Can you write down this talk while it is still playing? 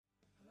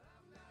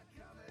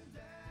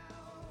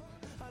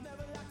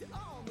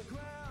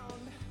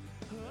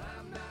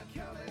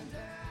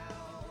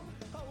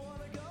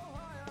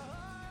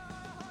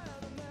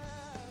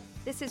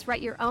This is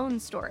Write Your Own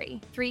Story,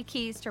 3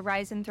 Keys to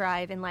Rise and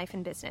Thrive in Life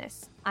and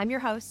Business. I'm your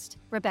host,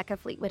 Rebecca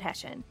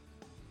Fleetwood-Hession.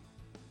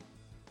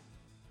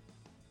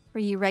 For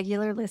you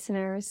regular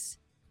listeners,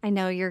 I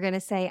know you're going to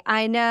say,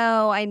 I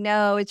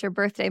know, it's your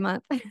birthday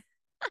month.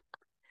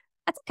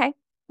 That's okay,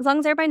 as long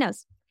as everybody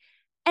knows.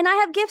 And I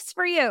have gifts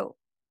for you.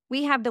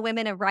 We have the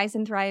women of Rise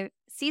and Thrive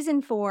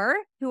Season 4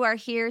 who are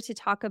here to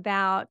talk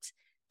about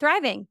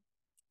thriving.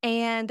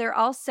 And they're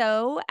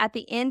also, at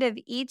the end of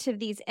each of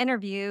these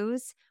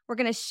interviews, we're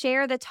going to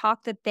share the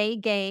talk that they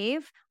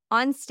gave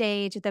on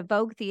stage at the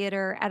Vogue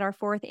Theater at our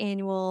 4th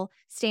annual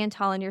Stand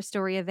Tall in Your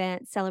Story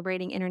event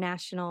celebrating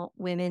International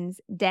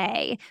Women's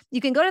Day. You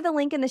can go to the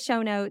link in the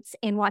show notes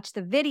and watch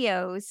the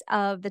videos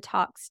of the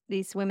talks.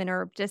 These women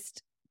are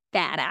just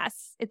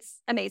badass.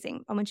 It's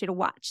amazing. I want you to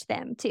watch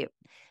them too.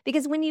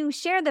 Because when you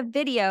share the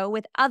video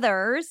with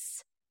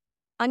others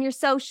on your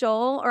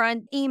social or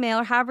on email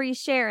or however you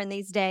share in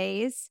these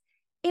days,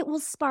 it will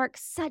spark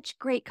such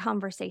great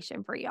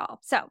conversation for y'all.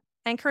 So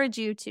I encourage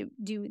you to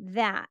do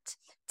that.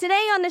 Today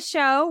on the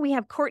show, we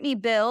have Courtney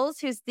Bills,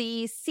 who's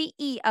the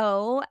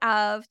CEO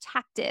of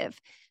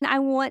Tactive. And I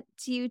want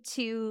you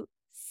to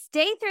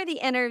stay through the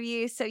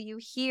interview so you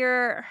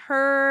hear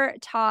her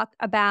talk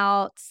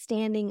about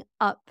standing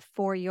up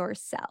for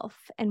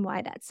yourself and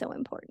why that's so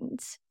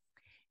important.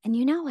 And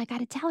I got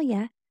to tell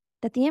you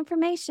that the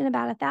information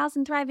about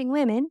 1,000 thriving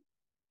women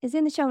is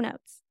in the show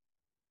notes.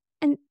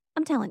 And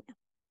I'm telling you,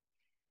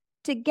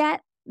 to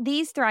get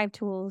these Thrive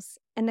tools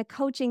and the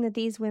coaching that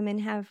these women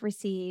have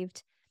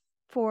received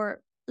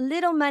for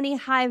little money,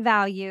 high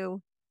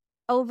value,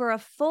 over a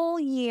full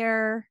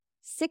year,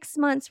 6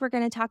 months, we're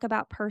going to talk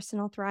about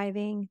personal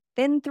thriving,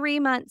 then 3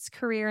 months,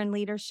 career and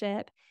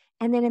leadership.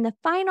 And then in the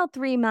final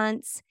 3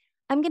 months,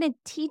 I'm going to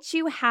teach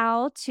you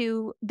how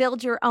to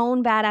build your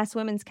own badass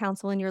women's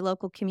council in your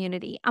local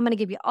community. I'm going to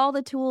give you all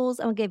the tools.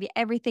 I'm going to give you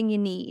everything you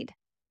need.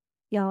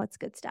 Y'all, it's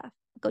good stuff.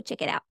 Go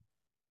check it out.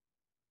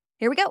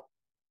 Here we go.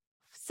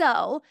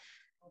 So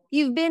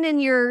you've been in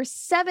your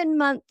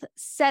 7-month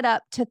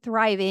setup to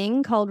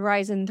thriving called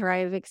Rise and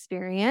Thrive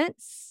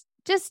Experience.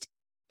 Just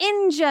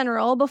in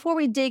general, before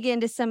we dig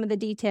into some of the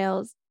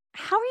details,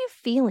 how are you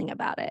feeling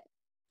about it?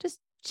 Just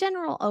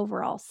general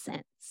overall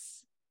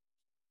sense.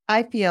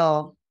 I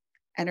feel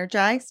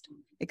energized,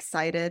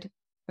 excited,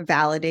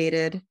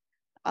 validated,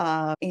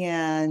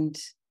 and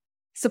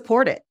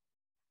supported.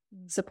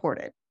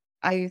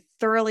 I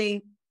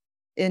thoroughly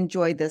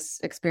enjoyed this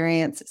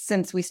experience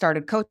since we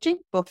started coaching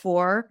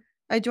before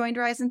I joined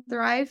Rise and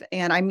Thrive.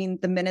 And I mean,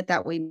 the minute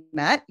that we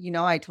met,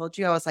 I told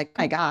you, I was like,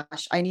 my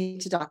gosh, I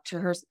need to talk to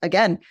her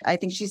again. I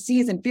think she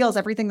sees and feels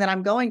everything that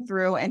I'm going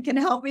through and can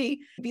help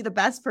me be the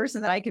best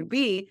person that I can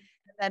be.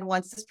 And then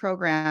once this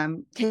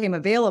program came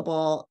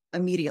available,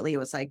 immediately it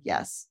was like,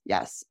 yes,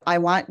 I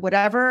want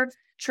whatever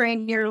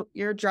train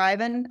you're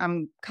driving.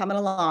 I'm coming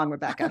along,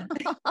 Rebecca.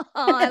 Oh,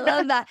 I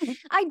love that.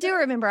 I do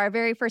remember our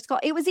very first call.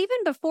 It was even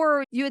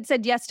before you had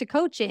said yes to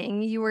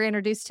coaching. You were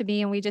introduced to me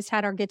and we just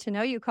had our get to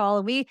know you call.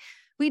 And we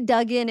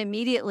dug in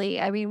immediately.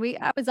 I mean,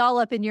 I was all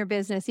up in your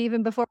business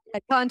even before we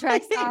had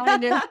contracts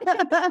signed. And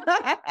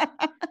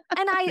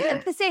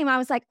I, the same, I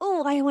was like,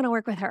 oh, I want to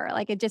work with her.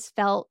 Like it just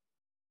felt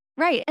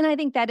right. And I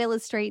think that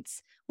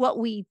illustrates what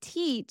we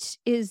teach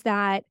is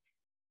that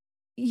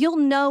you'll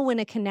know when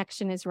a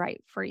connection is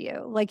right for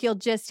you. Like you'll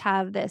just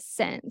have this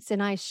sense.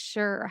 And I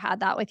sure had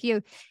that with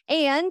you.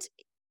 And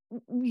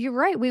you're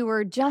right. We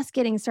were just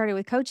getting started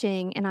with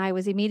coaching and I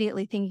was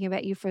immediately thinking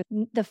about you for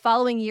the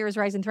following year's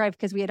Rise and Thrive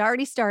because we had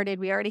already started.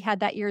 We already had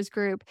that year's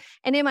group.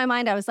 And in my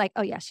mind, I was like,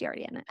 oh yeah, she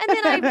already in it. And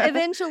then I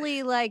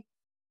eventually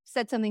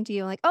said something to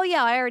you like, oh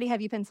yeah, I already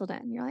have you penciled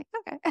in. You're like,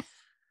 okay.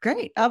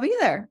 Great. I'll be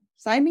there.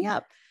 Sign me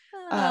up.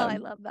 I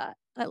love that.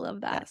 I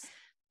love that. Yes.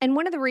 And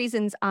one of the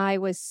reasons I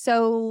was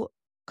so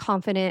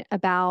confident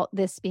about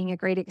this being a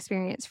great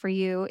experience for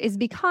you is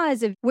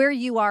because of where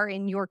you are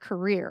in your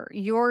career.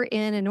 You're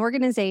in an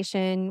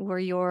organization where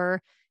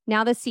you're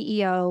now the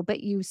CEO,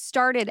 but you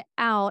started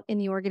out in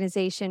the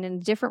organization in a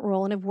different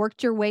role and have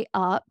worked your way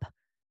up.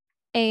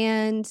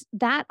 And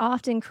that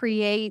often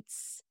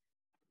creates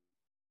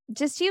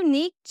just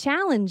unique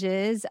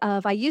challenges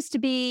of I used to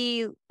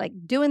be like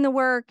doing the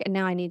work and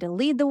now I need to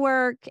lead the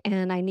work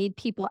and I need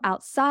people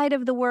outside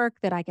of the work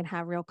that I can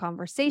have real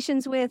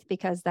conversations with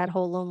because that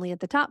whole lonely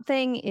at the top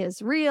thing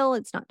is real.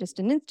 It's not just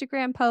an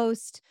Instagram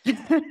post.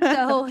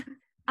 So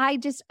I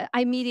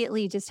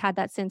immediately just had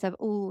that sense of,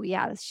 oh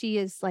yeah, she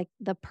is like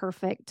the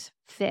perfect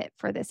fit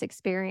for this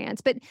experience.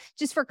 But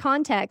just for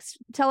context,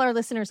 tell our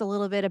listeners a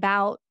little bit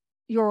about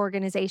your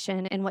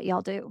organization and what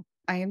y'all do.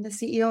 I am the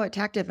CEO at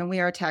Tactive, and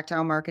we are a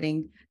tactile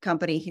marketing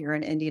company here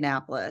in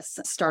Indianapolis.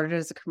 Started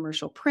as a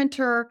commercial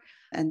printer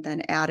and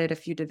then added a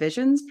few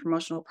divisions,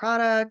 promotional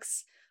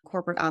products,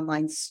 corporate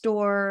online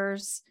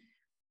stores,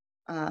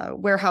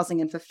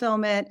 warehousing and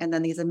fulfillment, and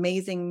then these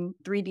amazing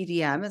 3D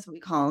DM, as we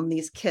call them,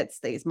 these kits,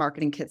 these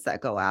marketing kits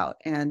that go out,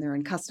 and they're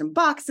in custom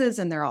boxes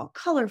and they're all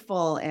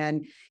colorful.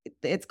 And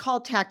it's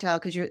called tactile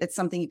because it's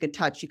something you can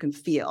touch, you can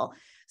feel.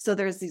 So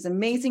there's these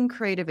amazing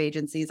creative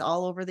agencies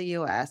all over the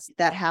US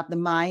that have the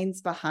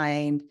minds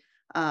behind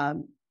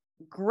um,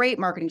 great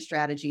marketing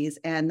strategies.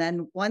 And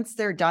then once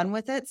they're done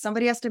with it,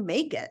 somebody has to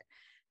make it.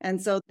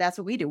 And so that's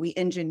what we do. We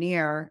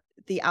engineer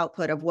the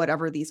output of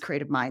whatever these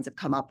creative minds have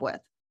come up with.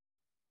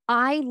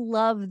 I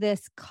love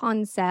this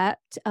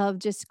concept of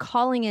just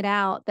calling it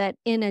out that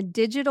in a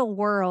digital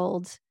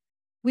world,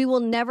 we will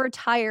never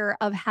tire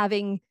of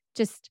having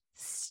just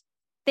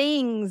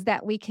things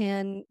that we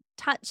can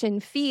touch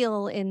and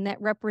feel and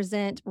that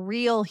represent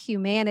real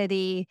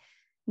humanity,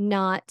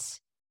 not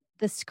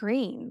the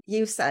screen.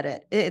 You said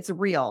it. It's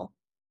real.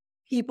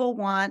 People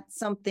want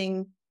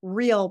something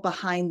real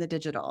behind the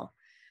digital.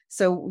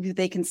 So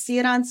they can see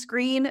it on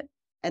screen.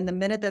 And the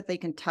minute that they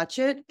can touch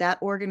it, that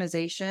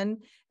organization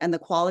and the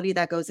quality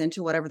that goes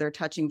into whatever they're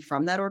touching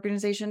from that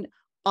organization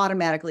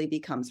automatically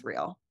becomes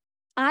real.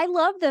 I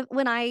love that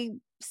when I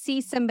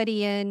see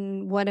somebody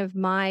in one of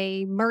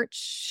my merch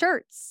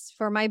shirts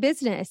for my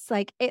business,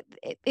 like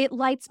it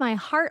lights my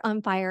heart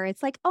on fire.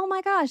 It's like, oh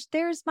my gosh,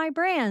 there's my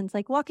brands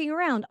like walking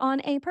around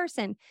on a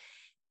person.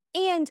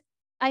 And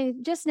I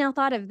just now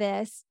thought of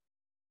this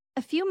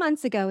a few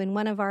months ago in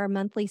one of our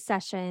monthly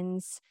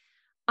sessions.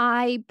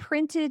 I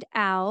printed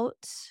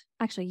out,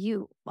 actually,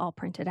 you all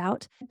printed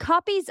out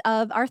copies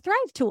of our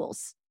Thrive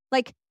tools,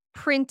 like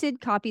printed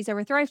copies of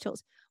our Thrive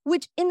tools,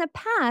 which in the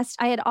past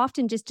I had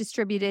often just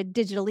distributed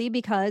digitally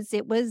because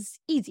it was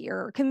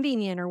easier or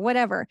convenient or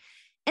whatever.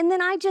 And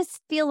then I just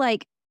feel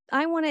like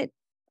I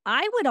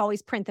would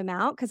always print them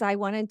out because I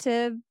wanted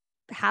to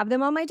have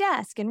them on my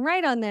desk and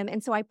write on them.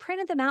 And so I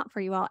printed them out for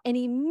you all. And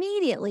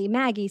immediately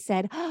Maggie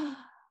said, oh,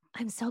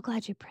 I'm so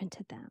glad you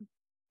printed them.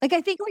 Like,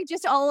 I think we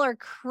just all are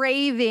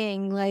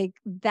craving like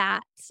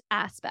that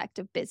aspect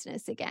of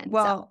business again.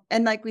 Well,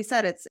 and like we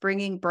said, it's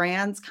bringing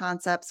brands,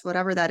 concepts,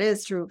 whatever that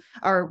is, through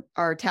our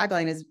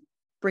tagline is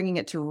bringing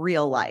it to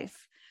real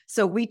life.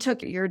 So we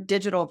took your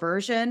digital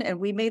version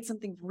and we made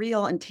something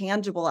real and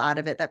tangible out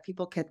of it that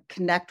people could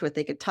connect with,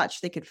 they could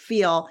touch, they could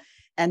feel,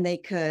 and they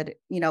could,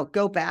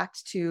 go back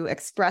to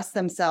express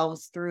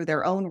themselves through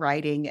their own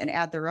writing and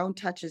add their own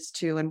touches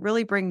to, and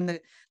really bring the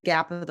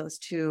gap of those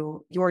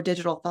two, your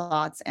digital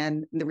thoughts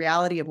and the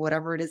reality of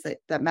whatever it is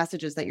that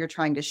messages that you're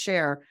trying to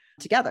share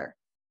together.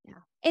 Yeah.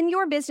 And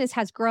your business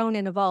has grown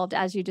and evolved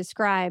as you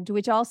described,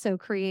 which also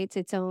creates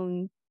its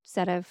own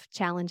set of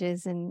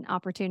challenges and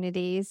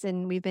opportunities.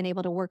 And we've been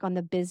able to work on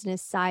the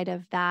business side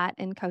of that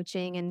and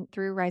coaching and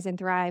through Rise and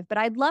Thrive. But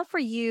I'd love for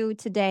you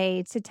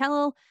today to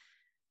tell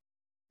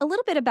a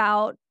little bit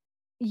about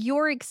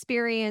your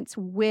experience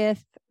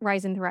with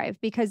Rise and Thrive,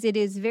 because it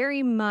is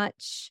very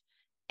much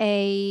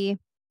a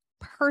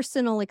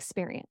personal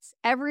experience.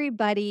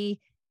 Everybody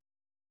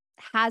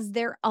has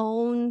their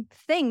own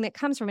thing that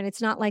comes from it.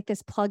 It's not like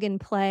this plug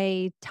and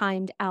play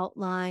timed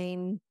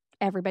outline.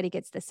 Everybody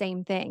gets the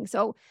same thing.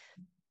 So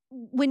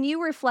when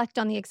you reflect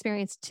on the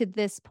experience to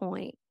this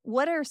point,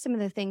 what are some of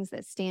the things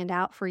that stand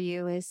out for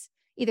you as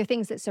either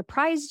things that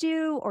surprised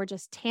you or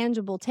just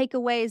tangible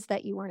takeaways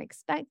that you weren't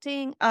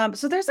expecting?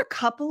 So there's a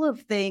couple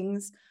of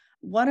things.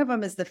 One of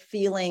them is the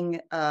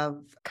feeling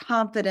of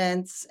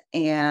confidence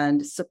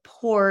and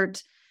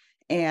support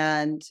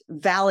and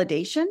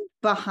validation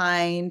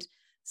behind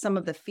some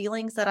of the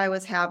feelings that I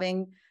was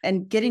having,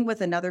 and getting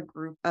with another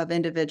group of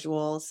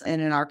individuals.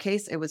 And in our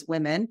case, it was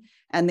women,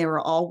 and they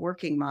were all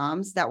working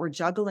moms that were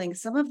juggling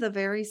some of the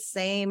very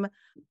same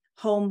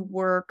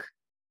homework,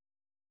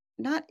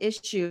 not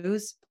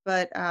issues,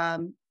 but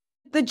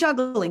the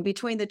juggling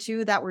between the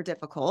two that were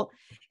difficult,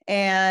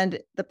 and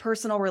the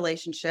personal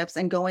relationships,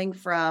 and going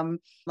from,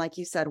 like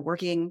you said,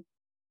 working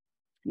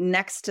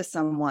next to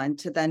someone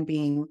to then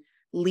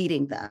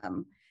leading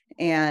them,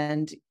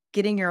 and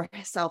getting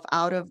yourself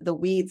out of the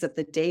weeds of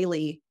the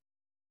daily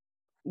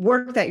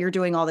work that you're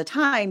doing all the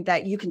time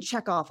that you can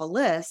check off a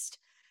list,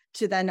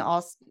 to then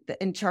also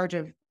in charge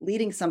of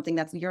leading something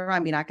that's you're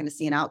not going to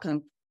see an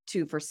outcome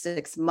to for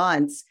 6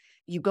 months.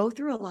 You go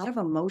through a lot of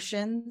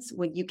emotions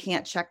when you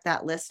can't check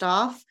that list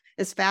off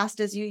as fast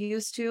as you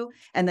used to.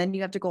 And then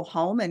you have to go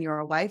home and you're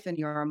a wife and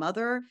you're a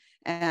mother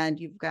and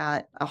you've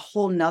got a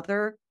whole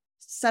nother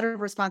set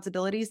of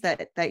responsibilities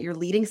that you're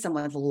leading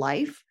someone's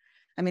life.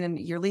 I mean,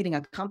 you're leading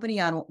a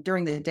company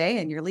during the day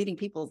and you're leading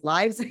people's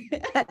lives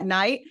at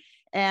night.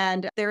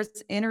 And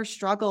there's inner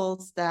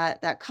struggles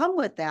that come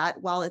with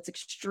that. While it's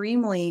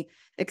extremely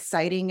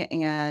exciting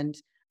and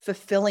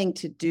fulfilling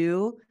to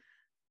do,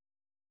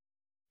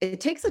 it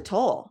takes a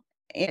toll.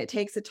 It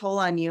takes a toll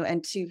on you.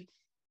 And to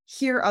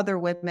hear other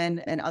women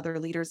and other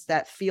leaders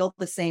that feel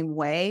the same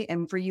way,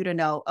 and for you to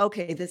know,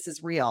 okay, this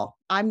is real.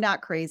 I'm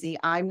not crazy.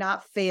 I'm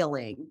not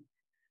failing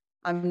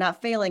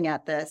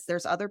at this.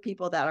 There's other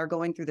people that are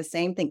going through the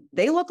same thing.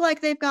 They look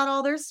like they've got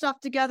all their stuff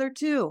together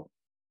too.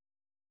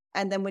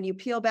 And then when you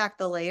peel back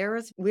the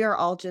layers, we are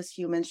all just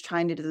humans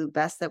trying to do the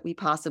best that we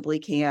possibly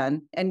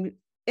can, and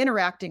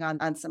interacting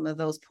on some of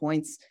those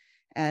points,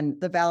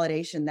 and the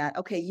validation that,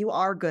 okay, you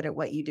are good at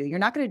what you do. You're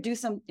not going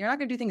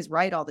to do things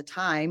right all the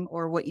time,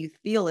 or what you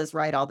feel is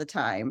right all the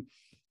time,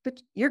 but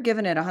you're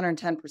giving it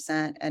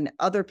 110%. And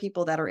other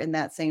people that are in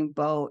that same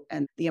boat,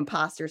 and the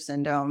imposter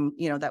syndrome,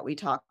 that we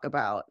talk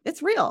about,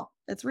 it's real.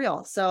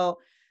 So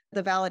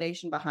the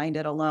validation behind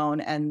it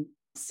alone and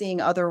seeing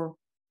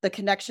the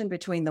connection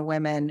between the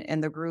women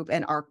in the group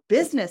and our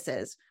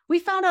businesses. We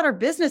found out our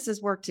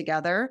businesses work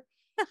together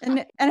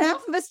and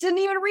half of us didn't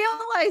even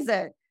realize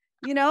it.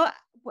 You know,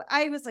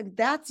 I was like,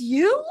 that's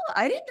you?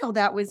 I didn't know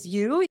that was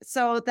you.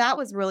 So that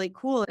was really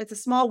cool. It's a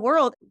small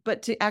world,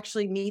 but to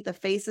actually meet the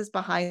faces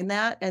behind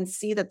that and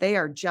see that they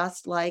are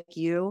just like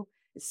you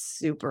is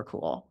super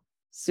cool.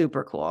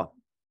 Super cool.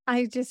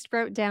 I just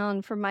wrote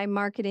down for my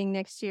marketing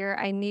next year,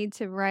 I need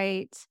to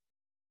write,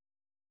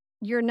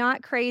 "You're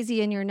not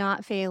crazy and you're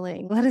not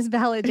failing." Let us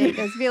validate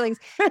those feelings.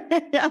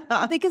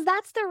 Yeah. Because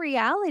that's the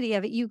reality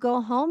of it. You go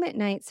home at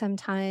night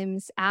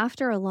sometimes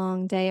after a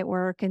long day at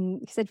work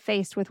and you said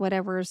faced with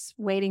whatever's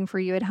waiting for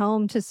you at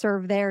home to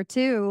serve there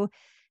too.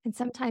 And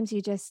sometimes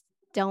you just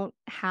don't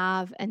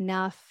have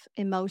enough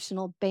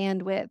emotional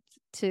bandwidth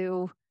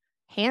to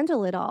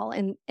handle it all.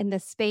 And the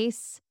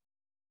space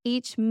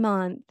each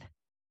month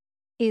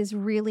is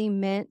really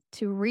meant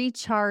to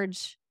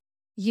recharge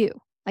you.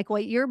 Like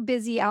what you're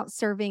busy out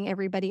serving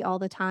everybody all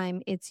the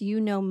time, it's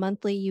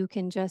monthly you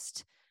can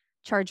just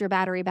charge your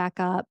battery back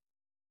up,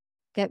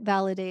 get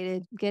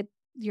validated, get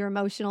your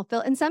emotional fill.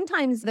 And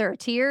sometimes there are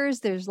tears,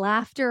 there's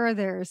laughter,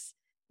 there's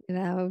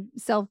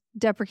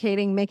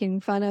self-deprecating,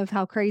 making fun of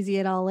how crazy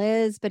it all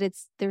is, but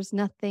there's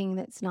nothing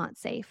that's not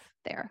safe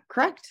there.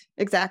 Correct.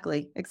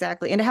 Exactly.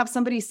 Exactly. And to have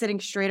somebody sitting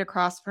straight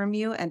across from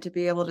you and to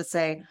be able to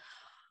say,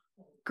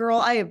 girl,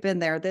 I have been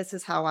there. This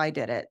is how I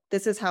did it.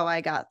 This is how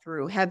I got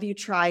through. Have you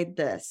tried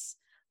this?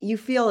 You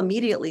feel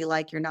immediately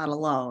like you're not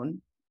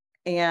alone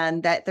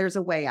and that there's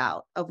a way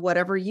out of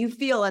whatever you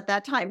feel at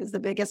that time is the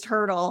biggest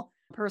hurdle,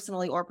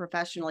 personally or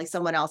professionally.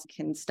 Someone else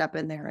can step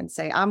in there and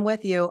say, I'm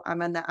with you.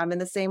 I'm in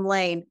the same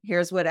lane.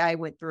 Here's what I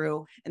went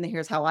through. And then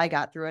here's how I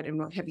got through it.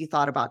 And have you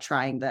thought about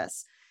trying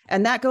this?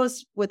 And that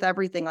goes with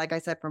everything, like I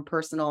said, from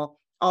personal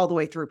all the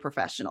way through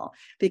professional,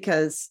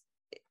 because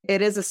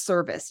it is a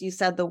service. You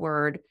said the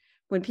word.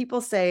 When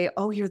people say,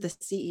 oh, you're the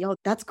CEO,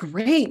 that's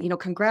great.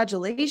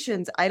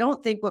 Congratulations. I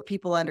don't think what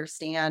people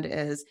understand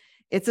is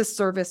it's a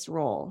service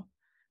role.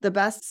 The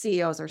best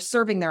CEOs are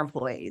serving their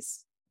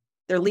employees.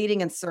 They're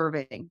leading and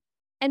serving.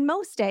 And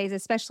most days,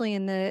 especially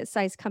in the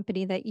size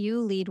company that you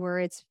lead, where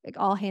it's like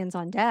all hands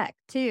on deck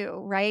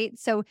too, right?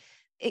 So,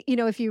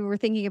 if you were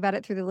thinking about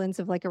it through the lens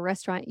of like a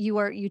restaurant,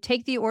 you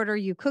take the order,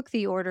 you cook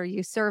the order,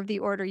 you serve the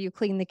order, you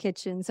clean the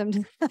kitchen.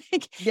 Sometimes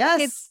Yes.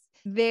 it's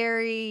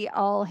very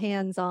all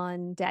hands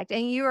on deck.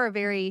 And you are a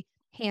very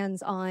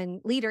hands on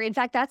leader. In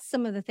fact, that's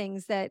some of the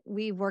things that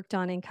we've worked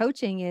on in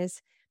coaching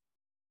is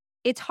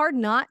it's hard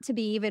not to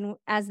be, even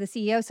as the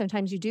CEO,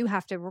 sometimes you do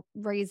have to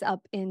raise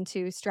up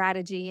into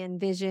strategy and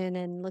vision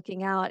and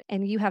looking out.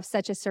 And you have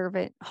such a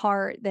servant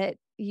heart that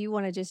you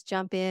want to just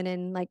jump in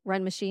and like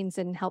run machines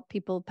and help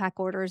people pack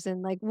orders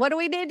and like, what do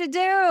we need to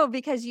do?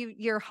 Because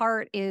your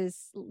heart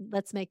is,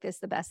 let's make this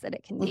the best that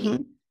it can be.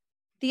 Mm-hmm.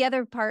 The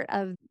other part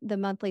of the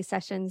monthly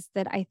sessions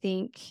that I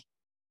think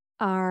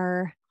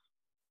are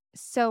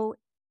so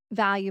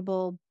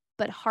valuable,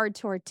 but hard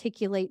to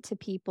articulate to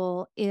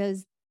people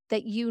is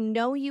that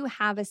you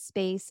have a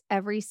space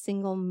every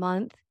single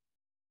month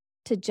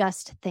to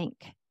just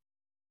think,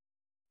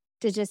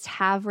 to just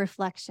have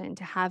reflection,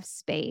 to have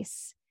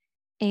space.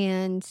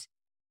 And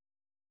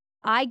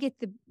I get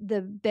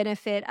the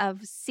benefit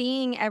of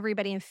seeing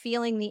everybody and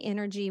feeling the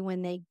energy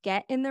when they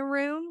get in the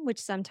room,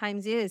 which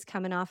sometimes is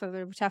coming off of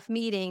a tough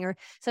meeting, or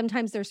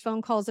sometimes there's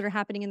phone calls that are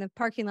happening in the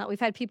parking lot. We've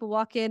had people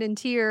walk in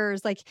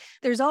tears. Like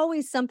there's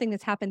always something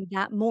that's happened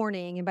that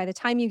morning. And by the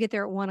time you get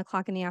there at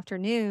 1:00 in the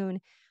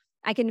afternoon,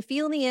 I can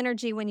feel the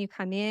energy when you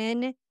come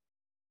in,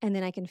 and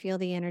then I can feel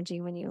the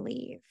energy when you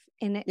leave.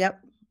 And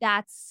Yep.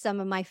 that's some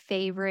of my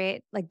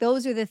favorite, like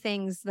those are the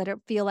things that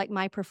feel like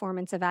my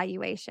performance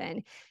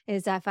evaluation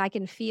is if I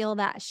can feel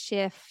that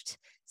shift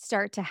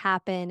start to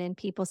happen and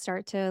people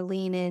start to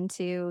lean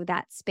into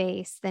that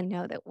space, then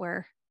know that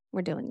we're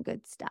doing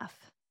good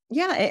stuff.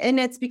 Yeah. And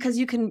it's because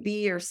you can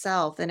be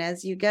yourself. And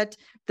as you get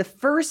the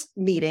first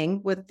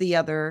meeting with the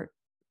other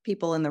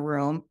people in the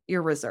room,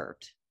 you're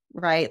reserved,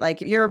 right?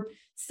 Like you're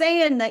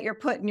saying that you're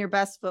putting your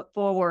best foot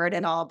forward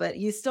and all, but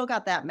you still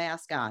got that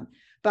mask on.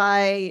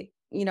 By,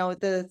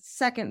 the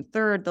second,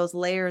 third, those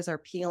layers are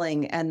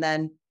peeling. And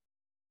then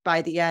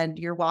by the end,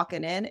 you're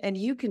walking in and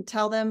you can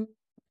tell them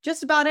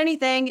just about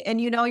anything.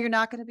 And you're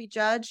not going to be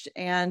judged.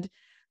 And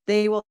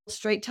they will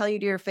straight tell you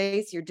to your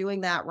face, you're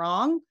doing that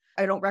wrong.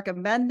 I don't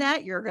recommend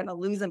that. You're going to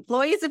lose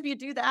employees if you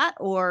do that.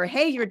 Or,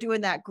 hey, you're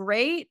doing that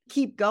great.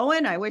 Keep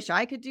going. I wish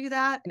I could do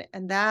that.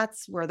 And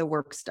that's where the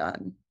work's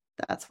done.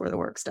 That's where the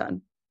work's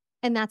done.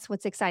 And that's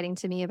what's exciting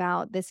to me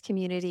about this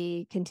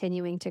community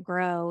continuing to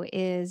grow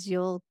is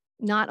you'll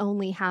not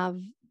only have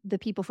the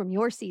people from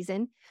your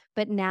season,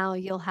 but now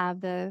you'll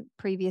have the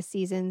previous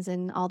seasons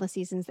and all the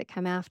seasons that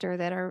come after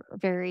that are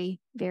very,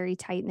 very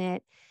tight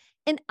knit.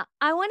 And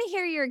I want to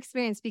hear your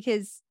experience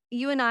because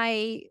you and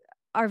I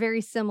are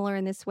very similar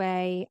in this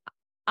way.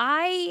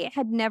 I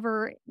had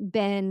never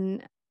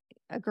been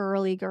a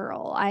girly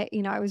girl. I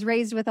was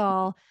raised with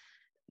all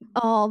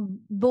all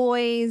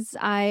boys.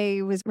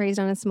 I was raised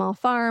on a small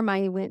farm.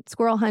 I went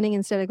squirrel hunting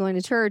instead of going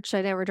to church.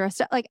 I never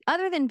dressed up. Like,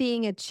 other than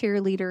being a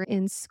cheerleader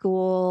in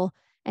school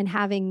and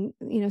having,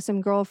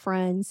 some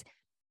girlfriends,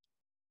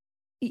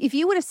 if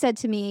you would have said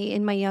to me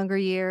in my younger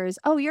years,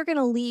 "Oh, you're going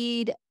to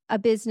lead a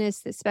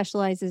business that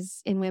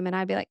specializes in women,"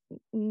 I'd be like,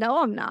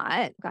 "No, I'm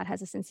not." God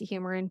has a sense of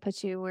humor and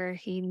puts you where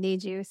he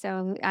needs you.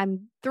 So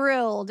I'm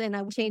thrilled and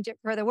I would change it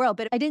for the world,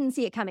 but I didn't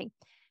see it coming.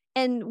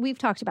 And we've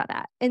talked about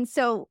that. And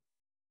so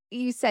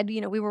you said,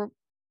 we were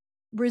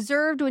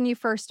reserved when you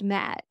first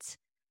met.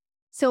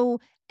 So,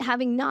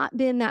 having not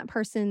been that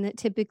person that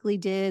typically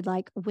did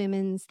like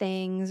women's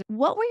things,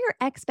 what were your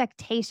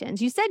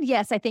expectations? You said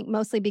yes, I think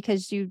mostly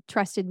because you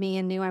trusted me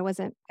and knew I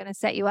wasn't going to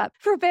set you up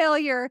for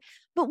failure.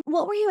 But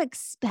what were you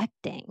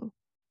expecting?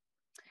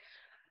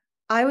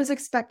 I was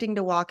expecting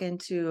to walk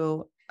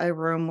into a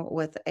room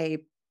with a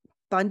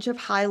bunch of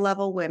high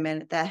level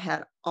women that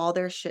had all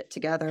their shit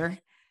together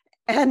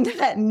and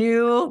that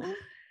knew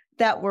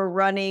that were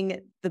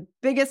running the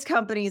biggest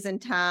companies in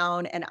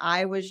town. And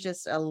I was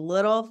just a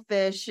little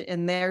fish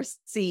in their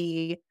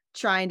sea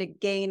trying to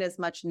gain as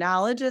much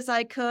knowledge as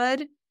I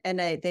could. And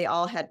they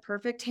all had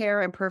perfect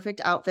hair and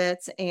perfect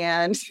outfits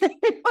and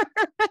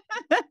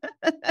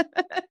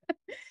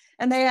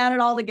and they had it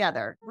all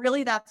together.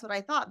 Really, that's what I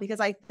thought, because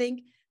I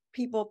think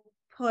people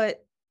put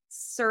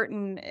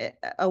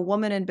a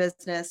woman in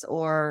business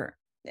or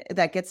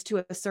that gets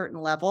to a certain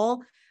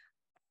level,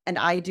 and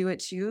I do it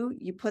too,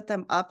 you put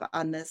them up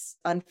on this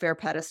unfair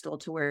pedestal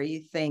to where you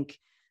think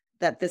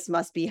that this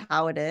must be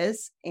how it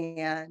is.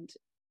 And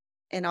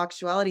in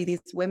actuality,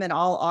 these women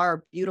all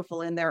are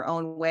beautiful in their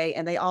own way,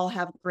 and they all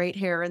have great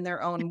hair in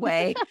their own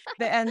way.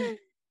 And,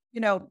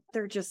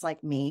 they're just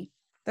like me.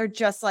 They're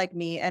just like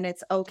me. And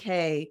it's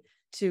okay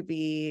to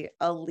be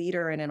a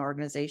leader in an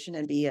organization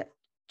and be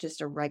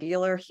just a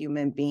regular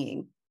human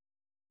being.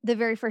 The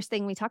very first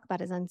thing we talk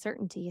about is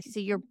uncertainty. So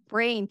your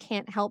brain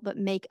can't help but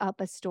make up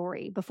a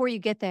story. Before you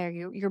get there,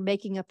 you're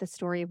making up the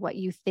story of what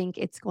you think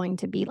it's going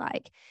to be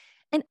like.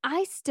 And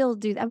I still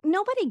do that.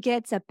 Nobody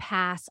gets a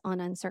pass on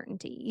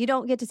uncertainty. You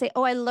don't get to say,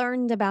 "Oh, I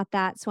learned about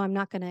that, so I'm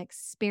not going to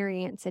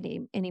experience it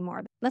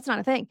anymore." That's not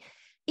a thing.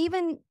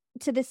 Even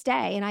to this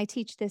day, and I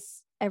teach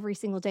this every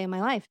single day of my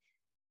life,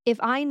 if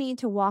I need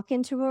to walk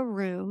into a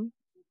room,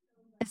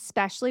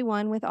 especially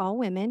one with all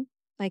women,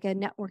 like a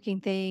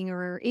networking thing,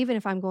 or even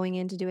if I'm going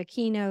in to do a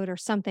keynote or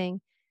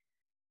something,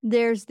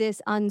 there's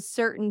this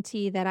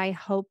uncertainty that I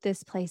hope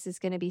this place is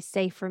going to be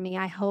safe for me.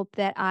 I hope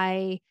that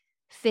I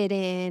fit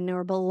in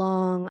or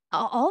belong.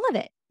 All of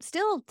it.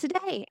 Still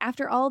today,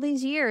 after all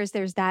these years,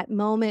 there's that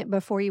moment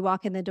before you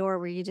walk in the door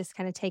where you just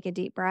kind of take a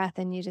deep breath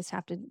and you just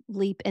have to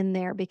leap in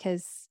there,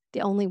 because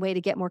the only way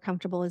to get more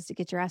comfortable is to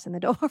get your ass in the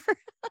door.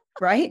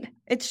 Right?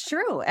 It's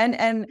true.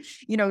 And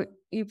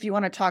if you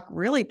want to talk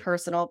really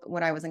personal,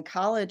 when I was in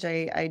college,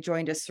 I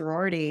joined a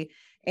sorority,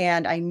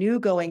 and I knew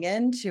going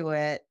into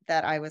it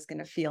that I was going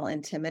to feel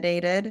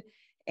intimidated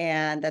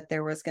and that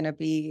there was going to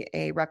be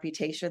a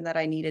reputation that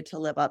I needed to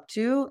live up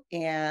to.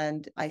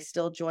 And I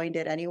still joined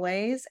it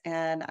anyways.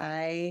 And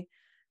I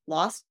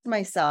lost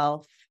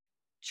myself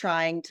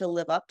trying to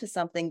live up to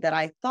something that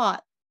I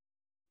thought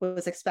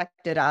was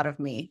expected out of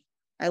me.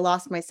 I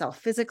lost myself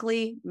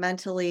physically,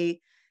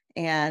 mentally,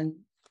 and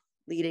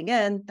leading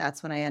in,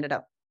 that's when I ended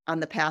up on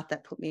the path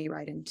that put me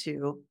right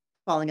into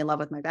falling in love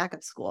with my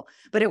backup school.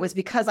 But it was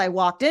because I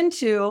walked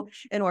into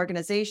an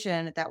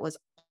organization that was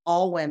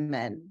all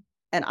women,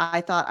 and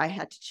I thought I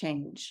had to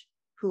change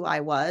who I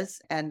was.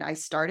 And I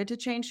started to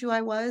change who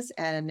I was,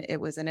 and it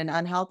was in an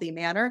unhealthy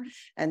manner.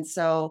 And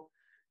so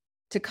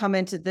to come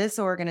into this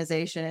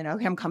organization and,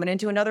 okay, I'm coming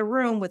into another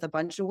room with a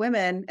bunch of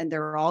women and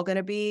they're all going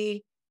to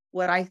be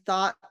what I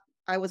thought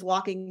I was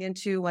walking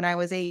into when I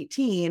was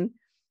 18.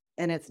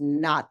 And it's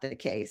not the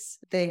case.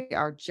 They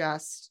are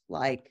just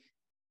like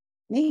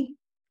me.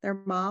 They're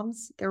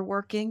moms. They're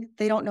working.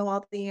 They don't know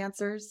all the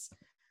answers,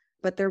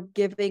 but they're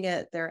giving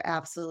it their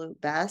absolute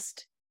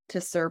best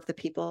to serve the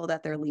people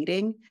that they're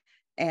leading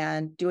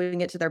and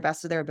doing it to their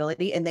best of their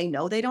ability. And they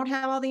know they don't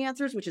have all the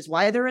answers, which is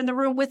why they're in the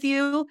room with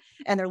you.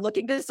 And they're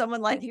looking to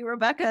someone like you,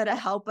 Rebecca, to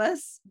help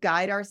us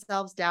guide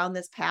ourselves down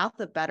this path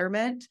of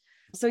betterment.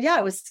 So yeah,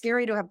 it was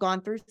scary to have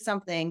gone through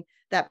something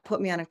that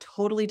put me on a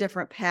totally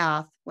different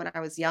path when I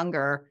was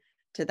younger,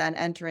 to then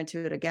enter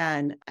into it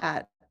again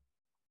at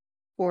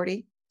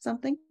 40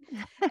 something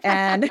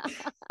and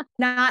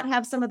not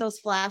have some of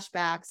those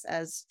flashbacks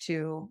as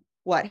to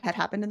what had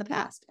happened in the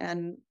past.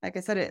 And like I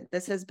said,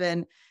 this has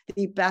been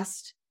the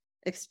best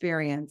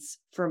experience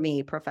for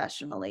me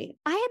professionally.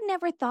 I had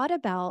never thought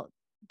about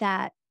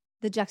that,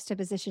 the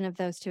juxtaposition of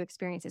those two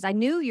experiences. I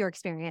knew your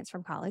experience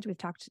from college. We've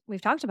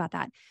talked about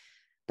that.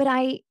 But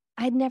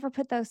I'd never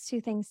put those two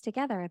things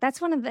together.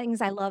 That's one of the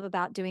things I love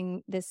about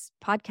doing this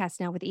podcast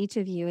now with each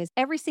of you, is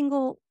every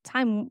single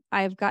time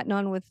I've gotten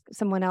on with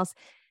someone else,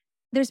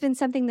 there's been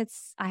something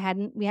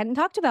we hadn't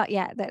talked about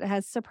yet that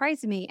has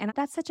surprised me. And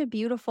that's such a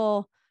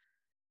beautiful,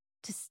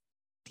 just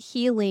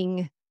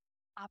healing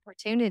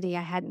opportunity.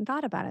 I hadn't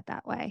thought about it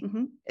that way.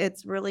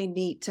 It's really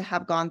neat to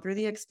have gone through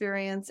the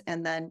experience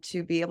and then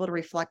to be able to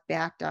reflect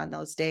back on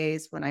those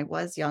days when I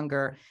was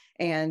younger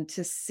and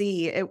to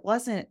see it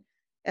wasn't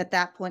at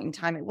that point in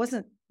time, it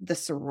wasn't the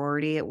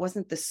sorority, it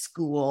wasn't the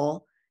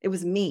school, it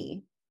was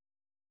me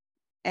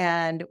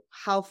and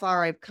how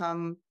far I've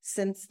come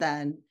since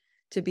then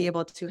to be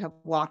able to have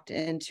walked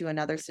into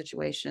another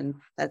situation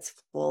that's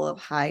full of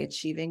high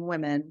achieving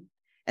women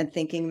and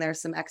thinking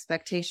there's some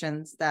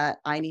expectations that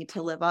I need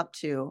to live up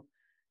to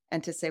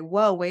and to say,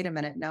 whoa, wait a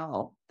minute.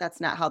 No,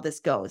 that's not how this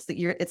goes. That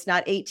it's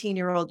not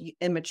 18-year-old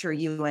immature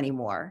you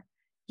anymore.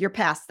 You're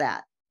past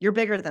that. You're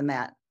bigger than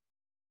that.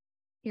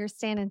 You're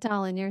standing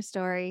tall in your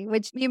story,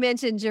 which you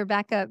mentioned your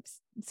backup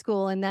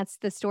school, and that's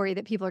the story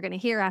that people are going to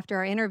hear after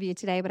our interview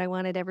today. But I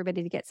wanted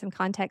everybody to get some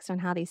context on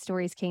how these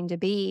stories came to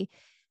be.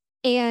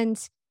 And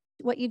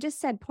what you just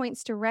said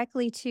points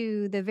directly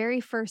to the very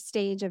first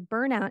stage of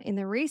burnout in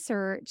the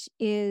research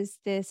is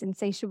this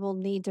insatiable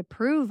need to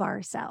prove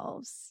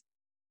ourselves.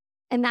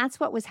 And that's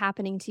what was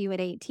happening to you at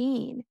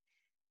 18.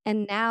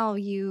 And now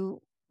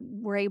you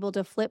were able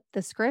to flip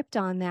the script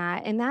on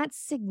that. And that's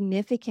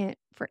significant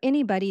for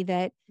anybody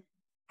that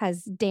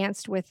has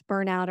danced with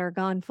burnout or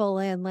gone full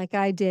in like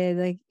I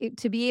did,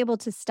 to be able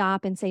to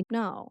stop and say,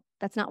 no,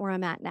 that's not where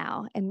I'm at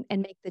now, and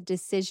make the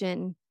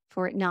decision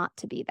for it not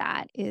to be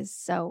that is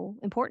so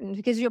important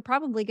because you're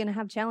probably going to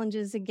have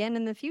challenges again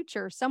in the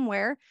future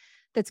somewhere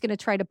that's going to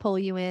try to pull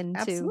you in to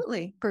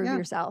Absolutely. prove Yeah.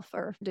 yourself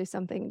or do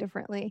something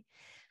differently.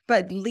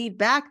 But lead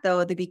back though,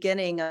 at the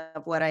beginning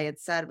of what I had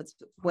said was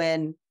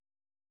when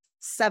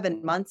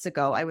 7 months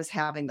ago, I was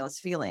having those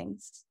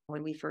feelings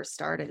when we first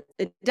started.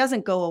 It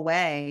doesn't go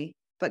away,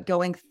 but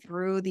going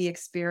through the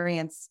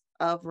experience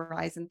of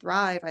Rise and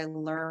Thrive, I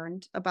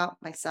learned about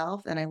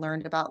myself and I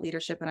learned about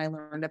leadership and I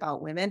learned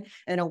about women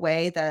in a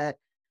way that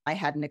I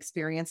hadn't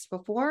experienced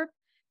before.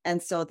 And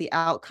so the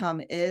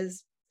outcome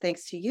is,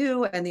 thanks to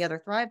you and the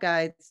other Thrive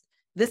guides,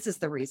 this is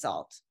the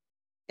result.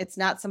 It's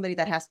not somebody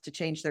that has to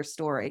change their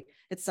story.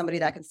 It's somebody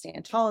that can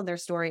stand tall in their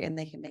story and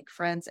they can make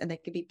friends and they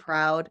can be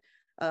proud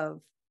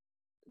of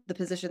the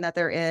position that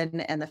they're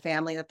in and the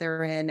family that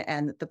they're in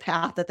and the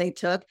path that they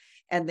took.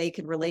 And they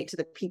can relate to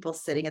the people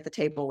sitting at the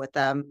table with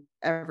them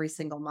every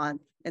single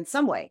month in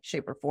some way,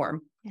 shape, or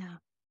form. Yeah.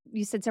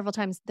 You said several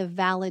times the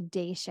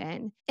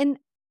validation. And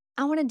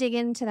I want to dig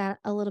into that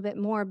a little bit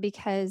more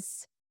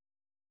because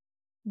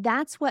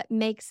that's what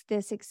makes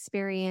this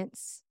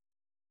experience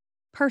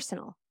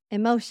personal,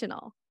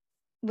 emotional,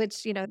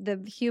 which,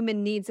 the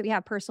human needs that we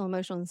have, personal,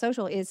 emotional, and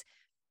social, is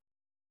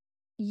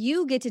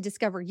you get to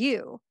discover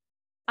you.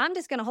 I'm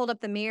just going to hold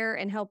up the mirror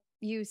and help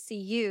you see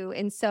you.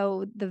 And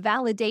so the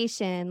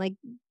validation,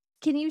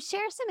 can you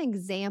share some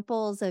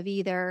examples of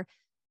either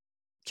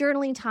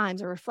journaling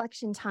times or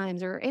reflection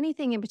times or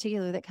anything in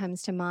particular that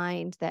comes to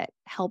mind that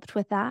helped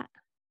with that?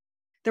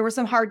 There were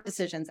some hard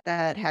decisions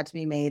that had to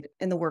be made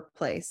in the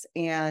workplace.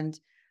 And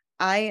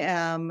I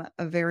am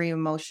very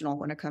emotional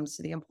when it comes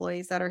to the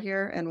employees that are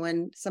here and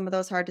when some of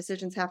those hard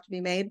decisions have to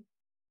be made.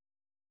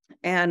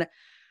 And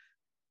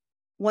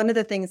one of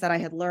the things that I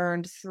had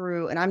learned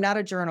through, and I'm not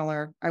a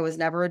journaler, I was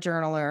never a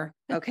journaler,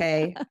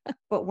 okay?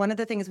 But one of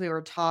the things we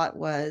were taught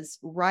was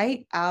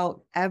write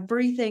out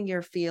everything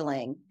you're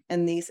feeling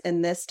in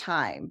this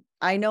time.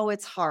 I know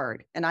it's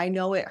hard and I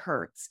know it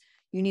hurts.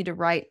 You need to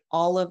write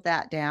all of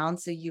that down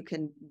so you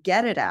can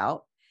get it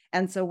out.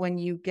 And so when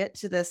you get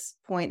to this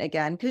point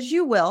again, because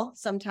you will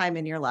sometime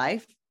in your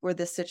life where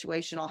this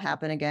situation will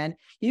happen again,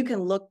 you can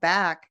look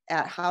back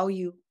at how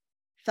you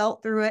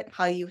felt through it,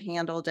 how you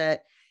handled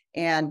it,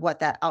 and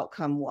what that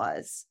outcome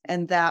was.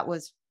 And that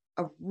was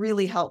a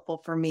really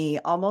helpful for me,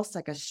 almost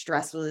like a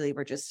stress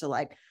reliever, just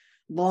to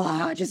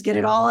blah, just get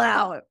it all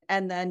out.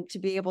 And then to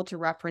be able to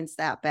reference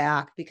that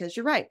back, because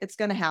you're right, it's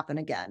going to happen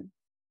again.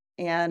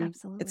 And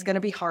Absolutely. it's going to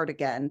be hard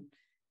again.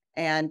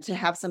 And to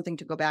have something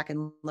to go back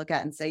and look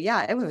at and say,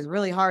 yeah, it was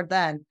really hard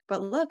then,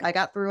 but look, I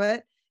got through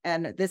it.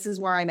 And this is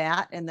where I'm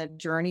at in the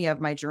journey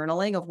of my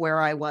journaling of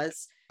where I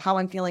was, how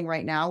I'm feeling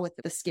right now with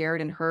the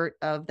scared and hurt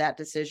of that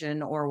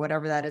decision or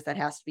whatever that is that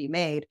has to be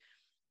made.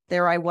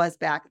 There I was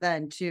back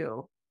then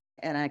too.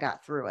 And I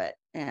got through it.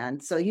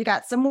 And so you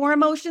got some more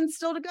emotions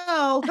still to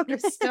go.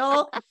 There's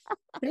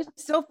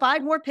still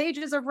 5 more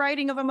pages of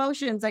writing of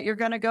emotions that you're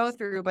going to go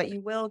through, but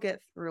you will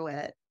get through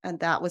it. And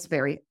that was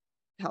very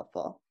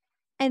helpful.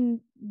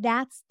 And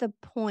that's the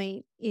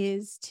point,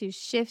 is to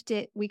shift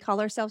it. We call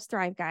ourselves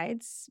Thrive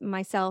Guides,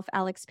 myself,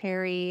 Alex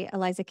Perry,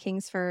 Eliza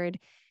Kingsford,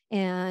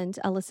 and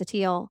Alyssa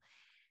Teal.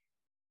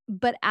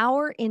 But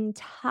our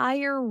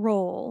entire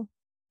role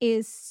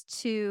is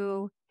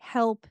to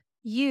help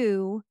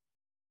you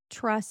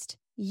trust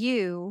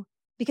you,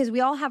 because we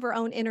all have our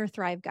own inner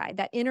Thrive Guide,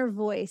 that inner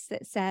voice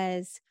that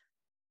says,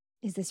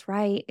 is this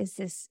right?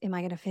 Am I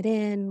going to fit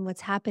in?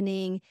 What's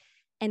happening?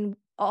 And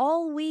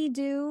all we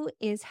do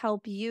is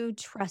help you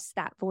trust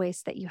that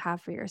voice that you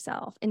have for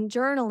yourself, and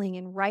journaling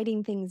and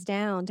writing things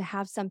down to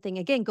have something,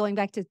 again, going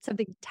back to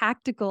something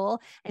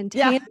tactical and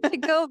to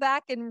go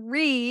back and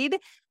read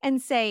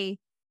and say,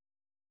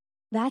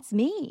 that's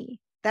me.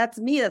 That's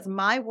me. That's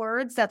my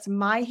words. That's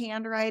my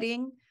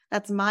handwriting.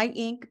 That's my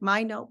ink,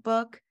 my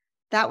notebook.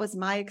 That was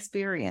my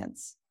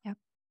experience. Yep.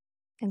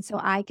 And so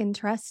I can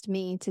trust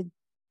me to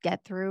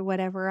get through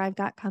whatever I've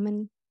got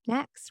coming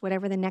next,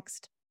 whatever the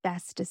next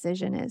best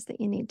decision is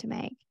that you need to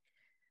make. I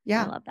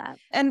Yeah. love that.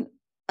 And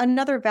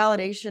another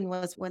validation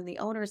was when the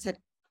owners had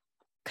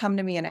come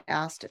to me and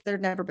asked if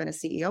there'd never been a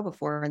CEO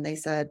before. And they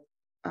said,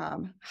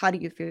 how do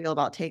you feel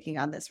about taking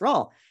on this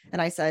role?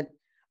 And I said,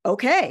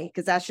 okay,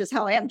 because that's just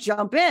how I am.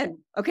 Jump in.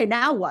 Okay,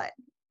 now what?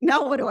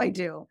 Now what do I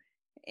do?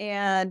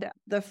 And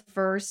the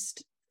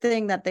first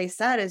thing that they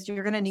said is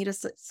you're going to need a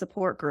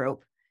support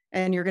group,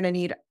 and you're going to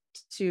need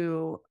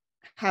to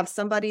have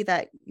somebody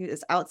that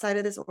is outside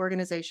of this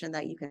organization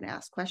that you can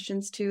ask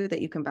questions to,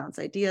 that you can bounce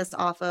ideas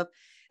off of,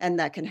 and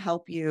that can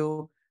help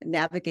you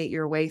navigate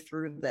your way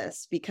through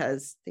this.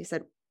 Because they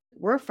said,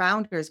 we're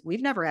founders.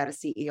 We've never had a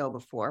CEO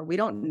before. We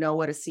don't know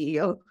what a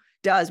CEO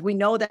does. We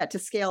know that to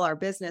scale our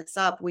business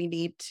up, we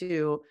need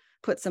to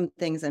put some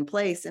things in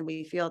place. And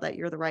we feel that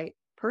you're the right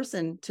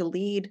person to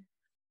lead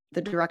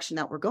the direction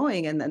that we're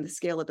going, and then the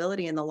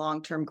scalability and the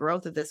long-term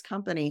growth of this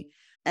company.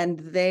 And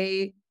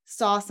they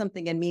saw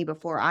something in me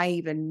before I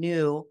even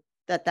knew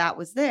that that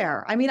was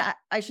there. I mean,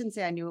 I shouldn't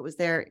say I knew it was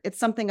there. It's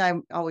something I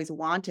always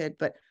wanted,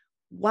 but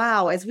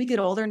wow, as we get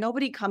older,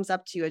 nobody comes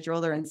up to you as you're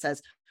older and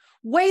says,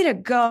 way to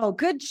go,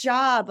 good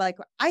job. Like,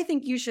 I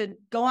think you should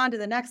go on to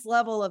the next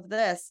level of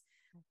this.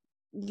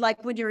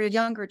 Like when you're a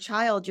younger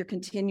child, you're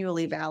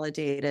continually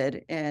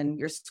validated in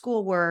your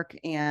schoolwork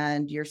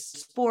and your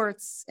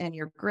sports and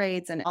your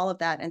grades and all of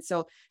that. And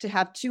so to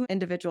have two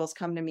individuals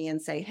come to me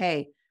and say,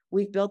 hey,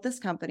 we've built this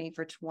company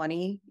for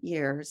 20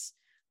 years.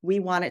 We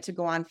want it to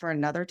go on for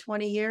another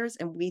 20 years,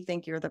 and we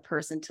think you're the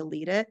person to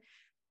lead it.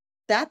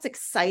 That's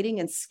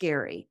exciting and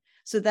scary.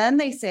 So then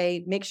they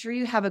say, make sure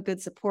you have a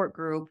good support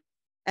group.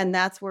 And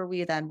that's where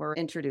we then were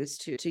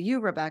introduced to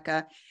you,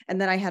 Rebecca. And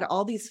then I had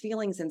all these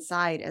feelings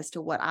inside as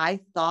to what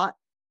I thought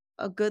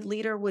a good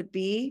leader would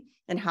be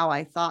and how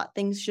I thought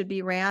things should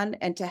be ran.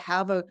 And to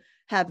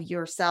have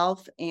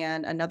yourself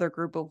and another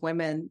group of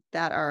women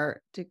that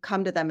are to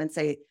come to them and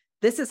say,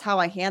 this is how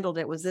I handled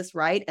it. Was this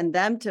right? And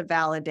them to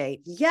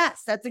validate,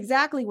 yes, that's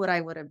exactly what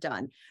I would have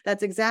done.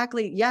 That's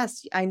exactly,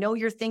 yes, I know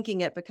you're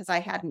thinking it because I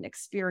hadn't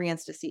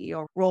experienced a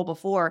CEO role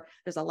before.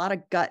 There's a lot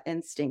of gut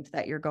instinct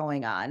that you're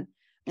going on.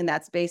 And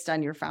that's based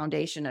on your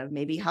foundation of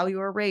maybe how you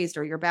were raised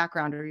or your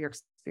background or your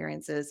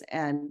experiences.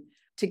 And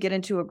to get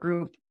into a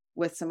group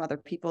with some other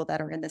people that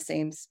are in the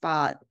same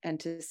spot and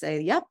to say,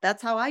 yep,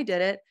 that's how I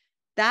did it.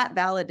 That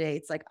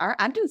validates like,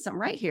 I'm doing something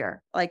right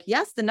here. Like,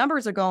 yes, the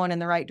numbers are going in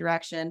the right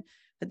direction,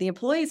 but the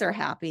employees are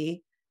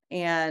happy.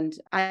 And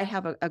I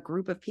have a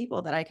group of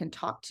people that I can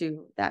talk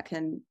to that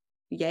can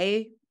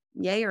yay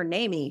or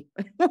nay me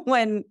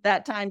when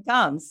that time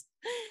comes.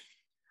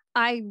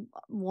 I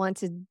want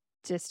to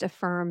just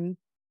affirm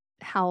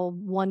how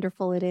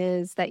wonderful it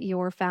is that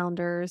your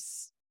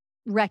founders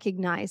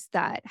recognized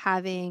that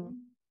having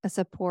a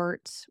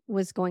support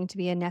was going to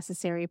be a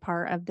necessary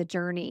part of the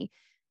journey.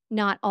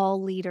 Not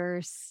all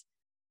leaders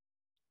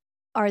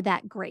are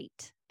that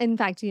great. In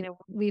fact,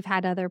 we've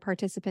had other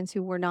participants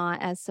who were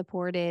not as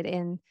supported,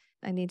 and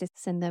I need to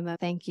send them a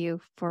thank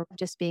you for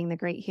just being the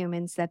great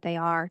humans that they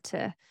are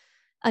to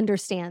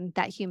understand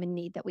that human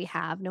need that we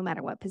have, no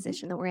matter what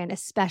position that we're in,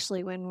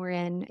 especially when we're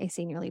in a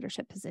senior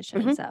leadership position.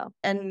 Mm-hmm. So,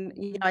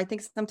 and I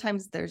think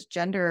sometimes there's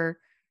gender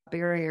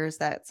barriers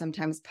that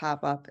sometimes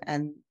pop up,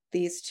 and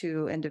these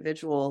two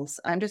individuals,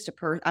 I'm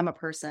a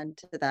person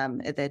to them.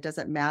 It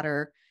doesn't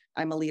matter.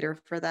 I'm a leader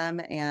for them,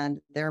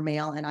 and they're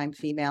male and I'm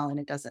female,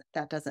 and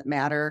that doesn't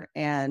matter.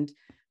 And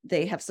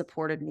they have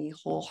supported me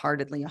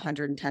wholeheartedly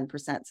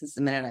 110% since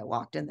the minute I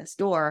walked in this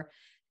door.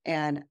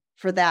 And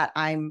for that,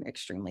 I'm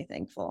extremely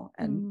thankful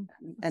and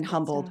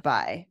humbled stuff.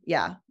 by.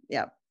 Yeah.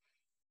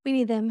 We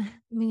need them.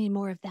 We need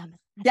more of them.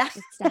 Yes.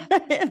 Good stuff.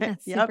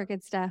 That's super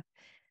good stuff.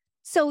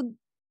 So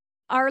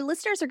our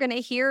listeners are going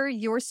to hear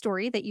your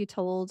story that you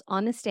told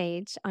on the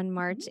stage on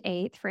March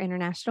 8th for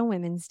International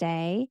Women's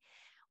Day.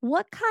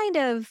 What kind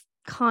of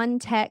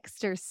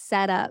context or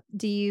setup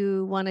do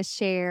you want to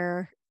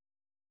share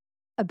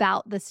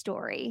about the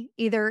story,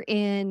 either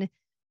in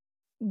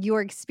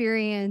your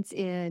experience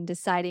in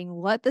deciding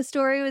what the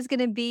story was going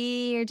to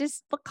be, or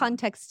just what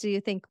context do you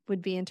think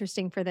would be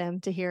interesting for them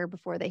to hear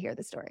before they hear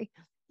the story?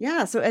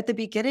 Yeah. So at the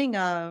beginning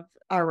of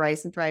our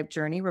Rise and Thrive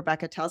journey,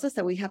 Rebecca tells us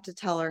that we have to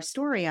tell our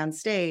story on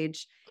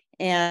stage.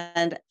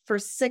 And for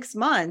 6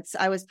 months,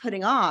 I was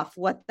putting off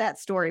what that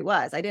story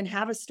was. I didn't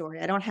have a story.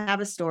 I don't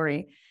have a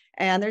story.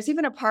 And there's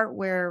even a part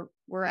where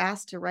we're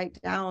asked to write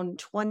down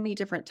 20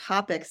 different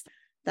topics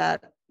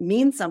that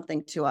mean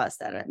something to us,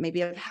 that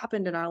maybe have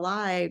happened in our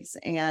lives.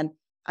 And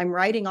I'm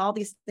writing all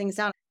these things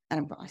down.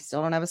 And I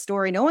still don't have a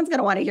story. No one's going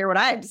to want to hear what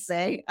I have to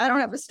say. I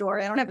don't have a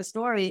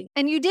story.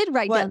 And you did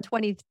write down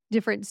 20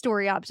 different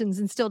story options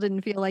and still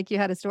didn't feel like you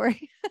had a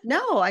story.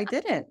 No, I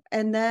didn't.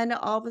 And then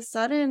all of a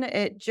sudden,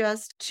 it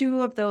just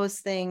two of those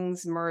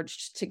things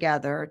merged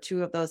together,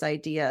 two of those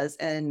ideas.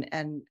 And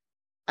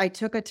I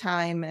took a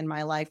time in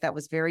my life that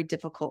was very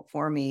difficult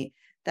for me,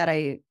 that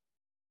I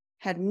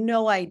had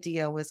no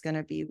idea was going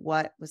to be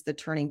what was the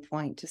turning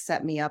point to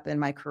set me up in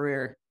my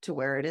career to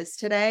where it is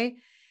today.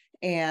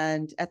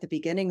 And at the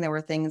beginning, there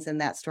were things in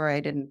that story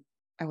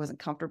I wasn't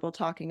comfortable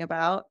talking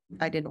about.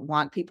 I didn't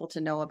want people to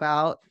know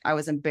about. I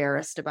was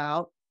embarrassed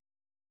about.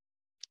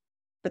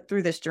 But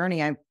through this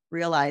journey, I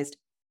realized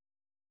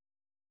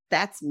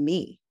that's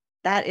me.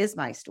 That is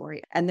my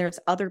story. And there's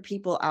other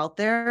people out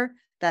there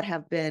that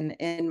have been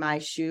in my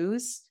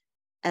shoes.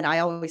 And I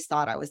always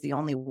thought I was the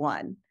only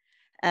one.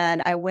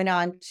 And I went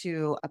on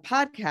to a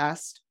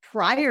podcast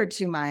prior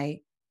to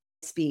my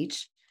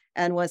speech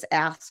and was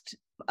asked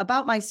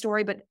about my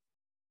story, but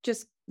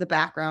just the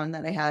background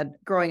that I had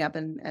growing up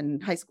in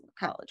high school,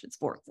 college, and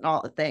sports and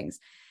all the things.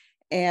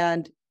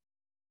 And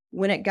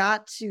when it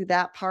got to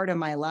that part of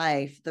my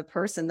life, the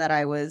person that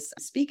I was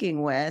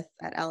speaking with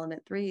at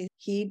Element 3,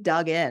 he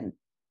dug in.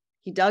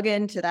 He dug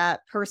into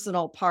that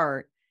personal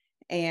part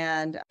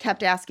and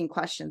kept asking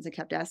questions and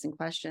kept asking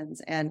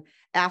questions. And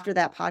after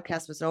that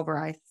podcast was over,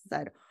 I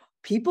said,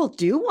 people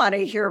do want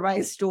to hear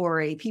my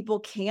story. People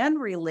can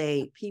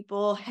relate.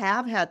 People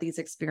have had these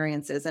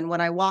experiences. And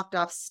when I walked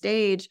off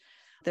stage,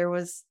 there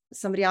was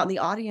somebody out in the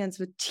audience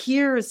with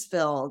tears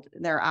filled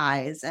in their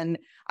eyes. And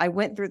I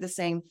went through the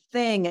same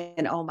thing.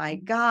 And oh my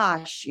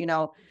gosh,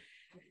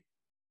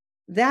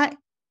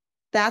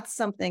 that's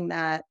something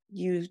that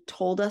you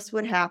told us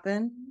would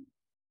happen.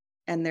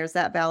 And there's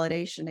that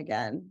validation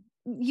again.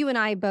 You and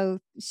I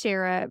both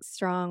share a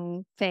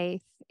strong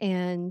faith,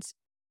 and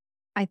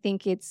I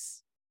think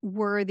it's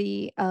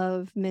worthy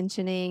of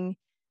mentioning.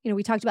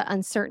 We talked about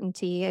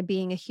uncertainty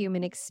being a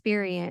human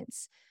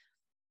experience.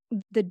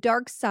 The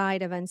dark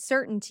side of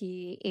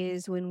uncertainty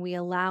is when we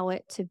allow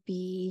it to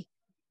be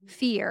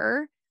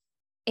fear,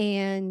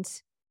 and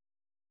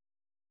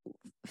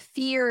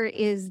fear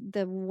is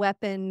the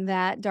weapon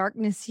that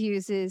darkness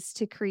uses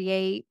to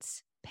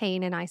create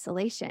pain and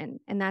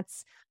isolation. And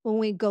that's when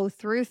we go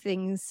through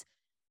things,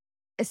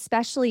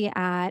 especially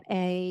at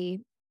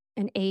an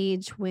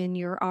age when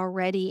you're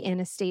already in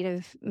a state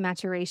of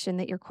maturation,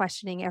 that you're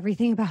questioning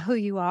everything about who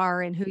you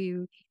are and who you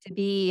need to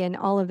be and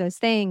all of those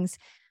things,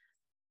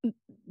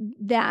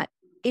 that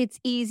it's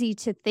easy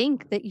to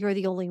think that you're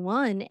the only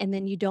one, and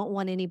then you don't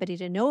want anybody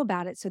to know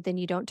about it. So then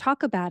you don't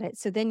talk about it.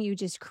 So then you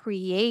just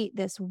create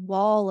this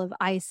wall of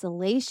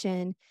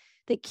isolation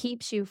that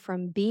keeps you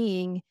from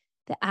being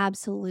the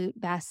absolute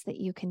best that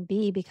you can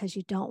be, because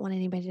you don't want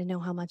anybody to know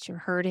how much you're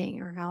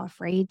hurting or how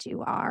afraid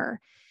you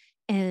are.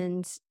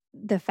 And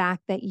the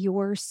fact that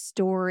your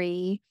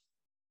story,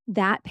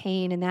 that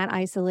pain and that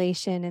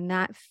isolation and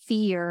that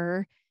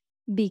fear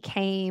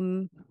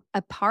became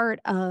a part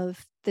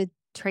of the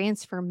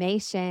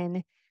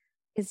transformation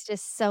is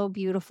just so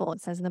beautiful.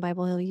 It says in the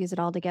Bible, he'll use it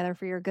all together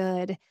for your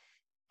good.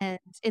 And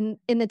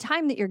in the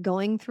time that you're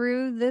going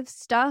through this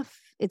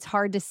stuff, it's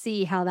hard to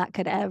see how that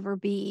could ever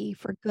be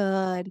for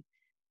good.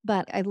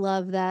 But I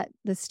love that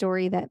the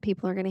story that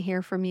people are going to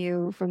hear from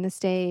you from the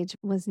stage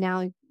was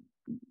now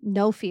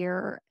no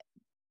fear.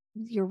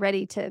 You're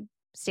ready to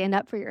stand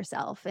up for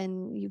yourself,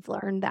 and you've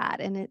learned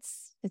that, and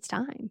it's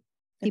time.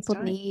 People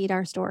need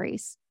our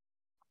stories.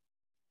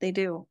 They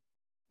do.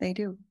 They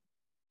do.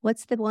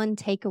 What's the one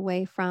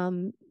takeaway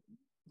from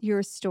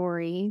your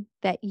story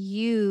that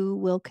you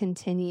will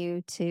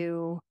continue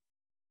to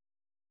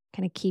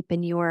kind of keep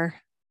in your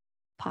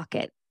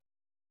pocket?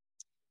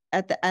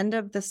 At the end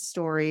of the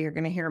story, you're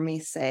going to hear me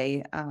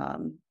say,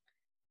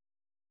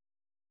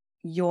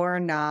 you're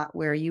not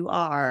where you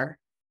are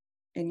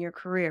in your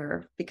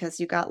career because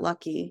you got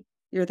lucky.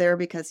 You're there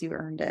because you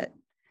earned it.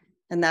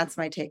 And that's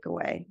my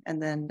takeaway.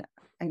 And then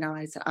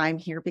I said, I'm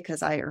here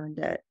because I earned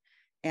it.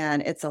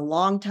 And it's a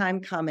long time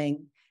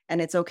coming.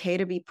 And it's okay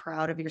to be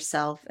proud of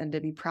yourself and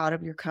to be proud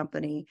of your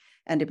company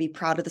and to be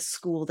proud of the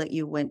school that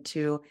you went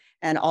to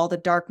and all the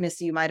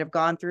darkness you might have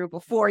gone through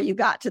before you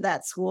got to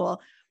that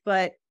school.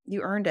 But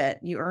you earned it.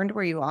 You earned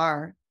where you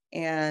are.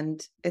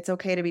 And it's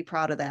okay to be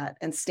proud of that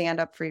and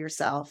stand up for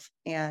yourself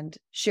and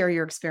share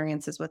your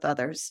experiences with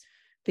others,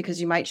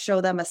 because you might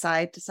show them a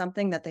side to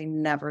something that they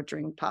never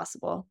dreamed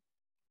possible.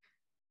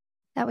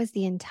 That was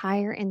the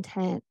entire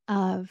intent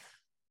of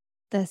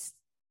this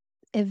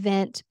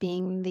event,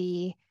 being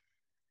the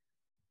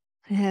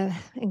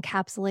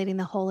encapsulating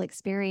the whole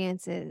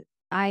experience.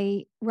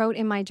 I wrote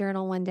in my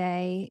journal one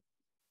day,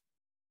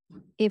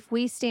 if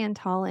we stand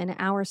tall in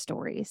our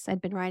stories, I'd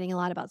been writing a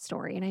lot about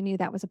story, and I knew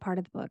that was a part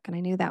of the book, and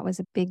I knew that was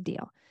a big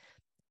deal.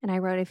 And I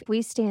wrote, if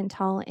we stand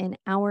tall in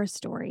our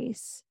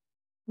stories,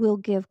 we'll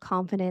give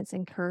confidence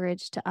and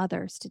courage to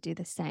others to do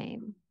the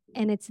same.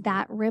 And it's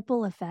that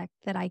ripple effect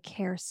that I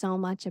care so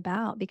much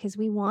about, because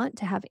we want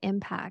to have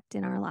impact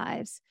in our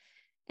lives.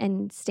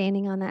 And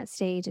standing on that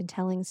stage and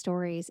telling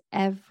stories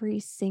every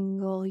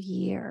single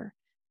year,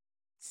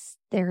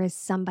 there is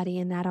somebody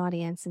in that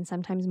audience, and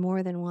sometimes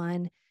more than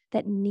one,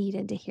 that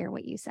needed to hear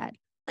what you said.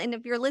 And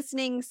if you're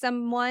listening,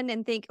 someone,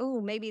 and think, oh,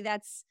 maybe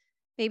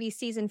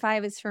season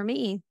 5 is for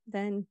me,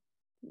 then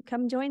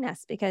come join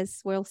us,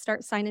 because we'll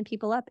start signing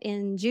people up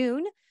in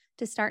June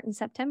to start in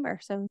September.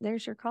 So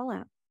there's your call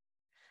out.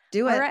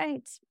 Do it. All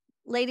right.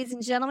 Ladies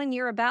and gentlemen,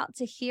 you're about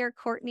to hear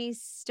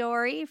Courtney's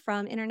story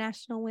from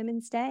International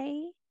Women's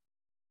Day.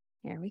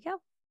 Here we go.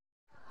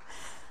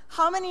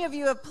 How many of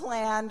you have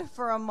planned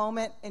for a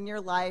moment in your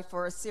life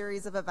or a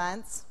series of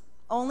events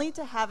only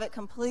to have it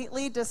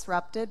completely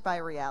disrupted by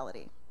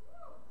reality?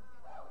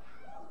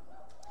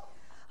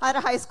 I had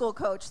a high school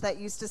coach that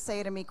used to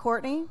say to me,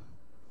 Courtney,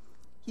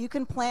 you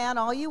can plan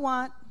all you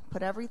want,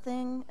 put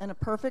everything in a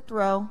perfect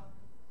row,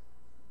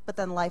 but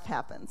then life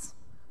happens.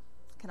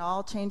 It can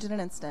all change in an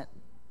instant.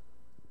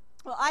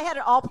 Well, I had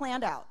it all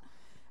planned out.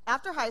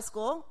 After high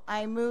school,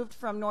 I moved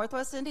from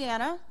Northwest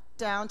Indiana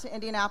down to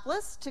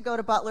Indianapolis to go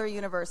to Butler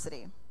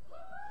University.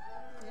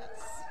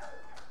 Yes.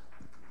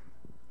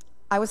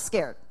 I was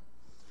scared.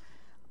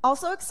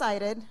 Also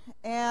excited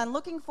and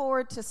looking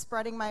forward to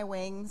spreading my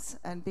wings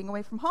and being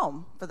away from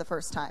home for the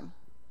first time.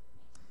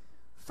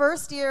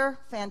 First year,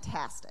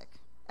 fantastic.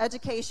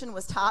 Education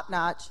was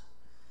top-notch.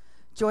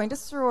 Joined a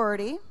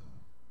sorority,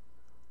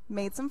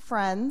 made some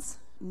friends,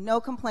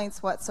 no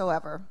complaints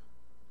whatsoever.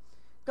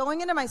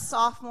 Going into my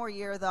sophomore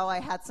year, though, I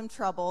had some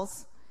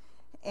troubles.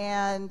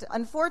 And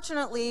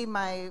unfortunately,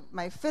 my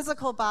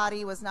physical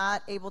body was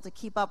not able to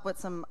keep up with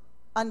some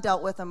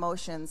undealt with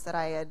emotions that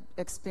I had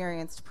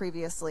experienced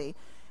previously.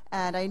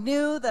 And I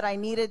knew that I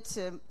needed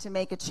to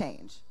make a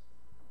change.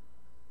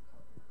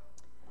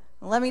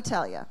 Let me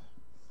tell you,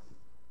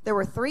 there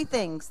were 3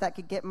 things that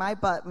could get my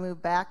butt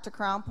moved back to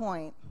Crown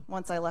Point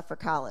once I left for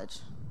college.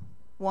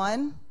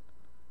 1,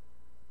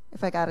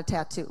 if I got a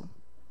tattoo.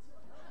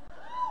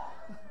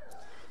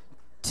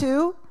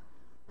 2,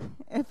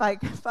 if I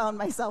found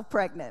myself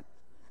pregnant.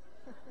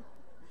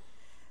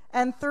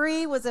 And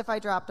 3 was if I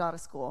dropped out of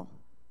school.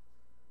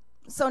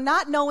 So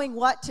not knowing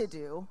what to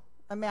do,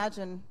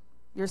 imagine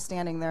you're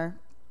standing there.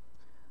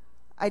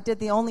 I did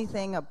the only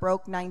thing a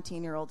broke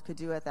 19-year-old could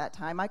do at that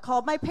time. I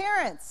called my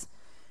parents.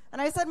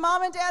 And I said,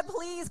 Mom and Dad,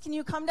 please, can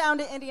you come down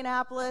to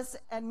Indianapolis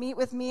and meet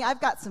with me?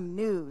 I've got some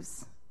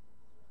news.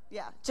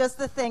 Yeah, just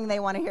the thing they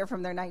want to hear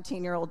from their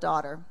 19-year-old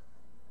daughter.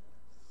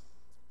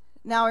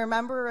 Now, I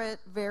remember it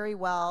very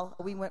well.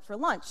 We went for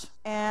lunch,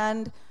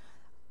 and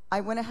I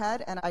went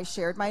ahead and I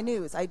shared my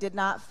news. I did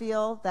not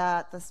feel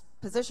that the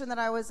position that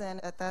I was in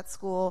at that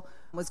school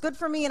was good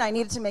for me, and I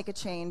needed to make a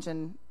change,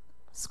 and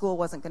school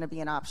wasn't going to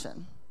be an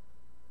option.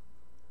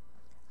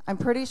 I'm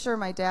pretty sure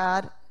my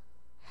dad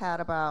had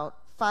about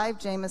 5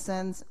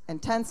 Jamesons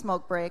and 10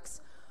 smoke breaks,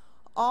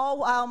 all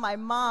while my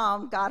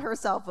mom got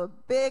herself a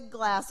big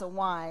glass of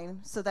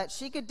wine so that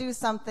she could do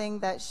something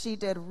that she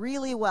did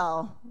really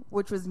well,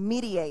 which was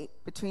mediate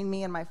between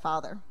me and my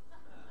father.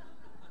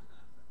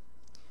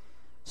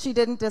 She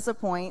didn't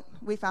disappoint.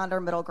 We found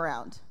our middle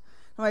ground.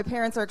 My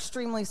parents are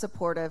extremely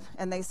supportive,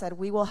 and they said,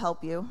 we will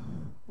help you.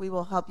 We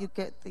will help you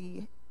get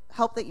the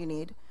help that you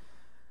need.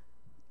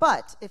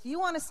 But if you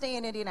want to stay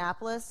in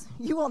Indianapolis,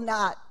 you will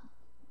not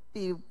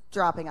be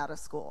dropping out of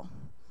school.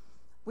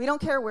 We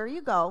don't care where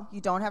you go. You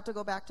don't have to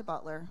go back to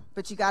Butler,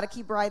 but you got to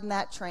keep riding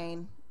that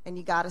train, and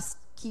you got to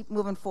keep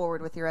moving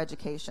forward with your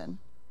education.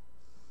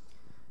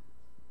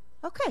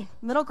 Okay,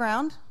 middle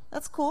ground.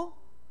 That's cool.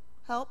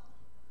 Help.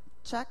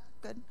 Check.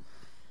 Good.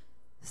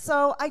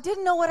 So I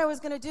didn't know what I was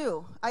going to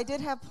do. I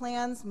did have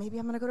plans. Maybe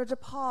I'm going to go to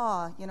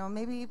DePaul.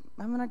 Maybe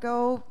I'm going to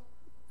go,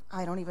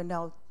 I don't even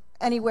know,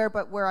 anywhere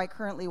but where I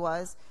currently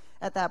was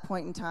at that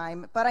point in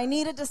time. But I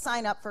needed to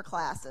sign up for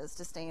classes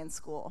to stay in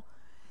school.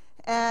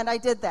 And I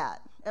did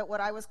that at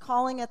what I was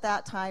calling at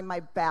that time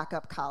my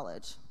backup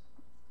college.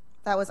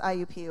 That was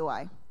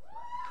IUPUI.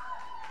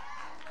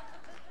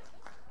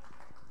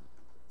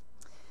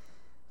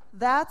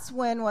 That's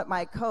when what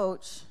my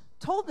coach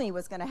told me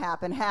was going to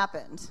happen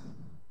happened.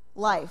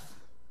 Life.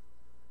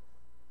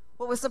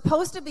 What was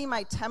supposed to be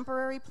my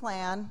temporary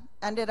plan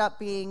ended up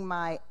being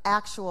my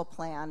actual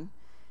plan,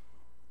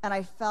 and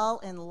I fell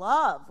in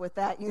love with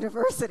that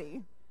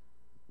university.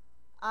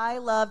 I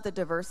love the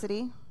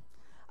diversity.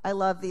 I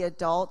love the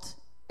adult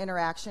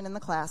interaction in the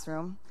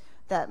classroom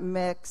that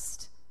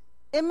mixed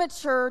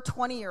immature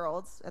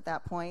 20-year-olds at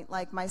that point,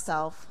 like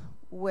myself,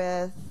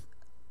 with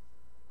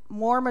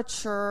more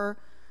mature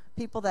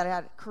people that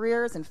had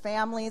careers and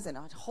families and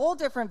a whole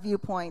different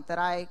viewpoint that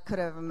I could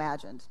have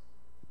imagined.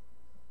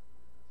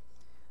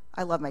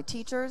 I love my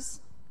teachers.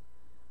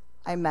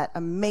 I met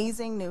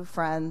amazing new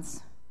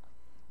friends.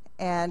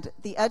 And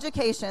the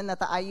education that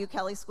the IU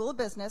Kelley School of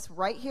Business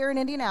right here in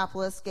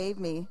Indianapolis gave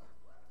me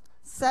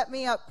set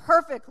me up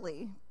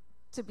perfectly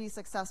to be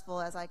successful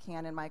as I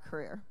can in my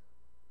career.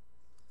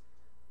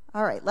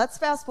 All right, let's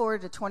fast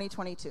forward to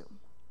 2022.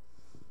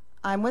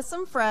 I'm with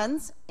some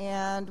friends,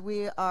 and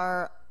we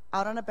are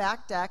out on a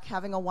back deck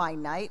having a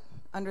wine night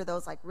under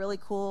those like really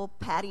cool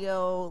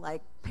patio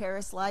like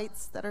Paris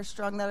lights that are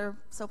strung that are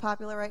so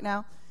popular right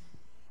now.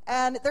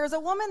 And there's a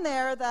woman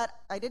there that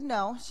I didn't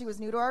know. She was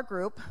new to our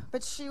group,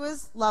 but she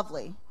was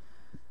lovely.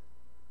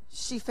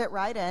 She fit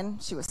right in.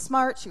 She was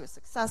smart. She was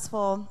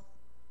successful.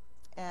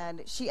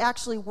 And she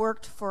actually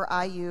worked for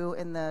IU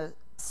in the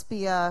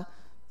SPIA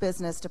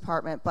business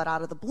department, but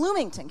out of the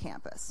Bloomington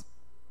campus.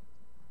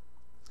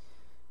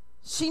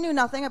 She knew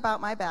nothing about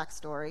my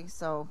backstory,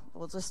 so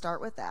we'll just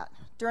start with that.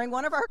 During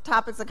one of our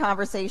topics of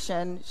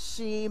conversation,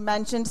 she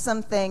mentioned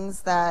some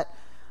things that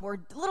were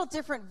little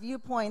different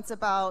viewpoints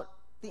about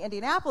the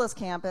Indianapolis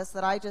campus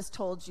that I just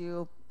told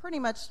you pretty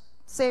much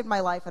saved my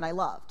life and I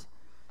loved.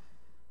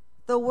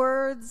 The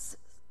words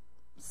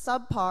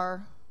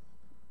subpar,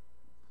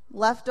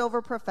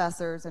 leftover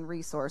professors, and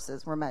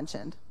resources were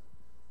mentioned.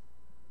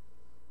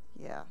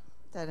 Yeah,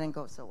 that didn't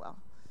go so well.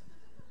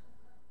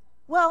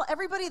 Well,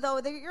 everybody, though,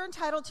 you're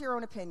entitled to your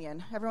own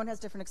opinion. Everyone has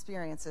different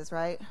experiences,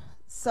 right?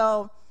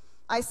 So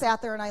I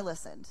sat there and I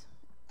listened,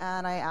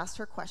 and I asked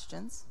her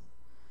questions.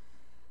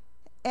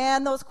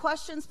 And those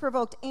questions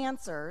provoked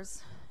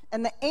answers,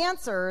 and the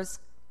answers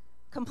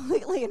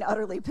completely and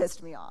utterly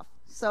pissed me off.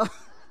 So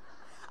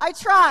I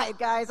tried,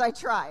 guys, I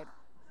tried.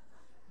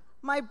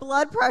 My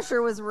blood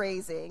pressure was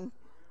raising.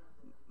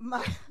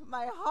 My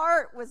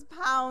heart was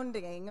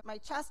pounding. My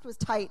chest was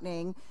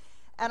tightening.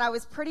 And I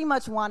was pretty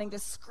much wanting to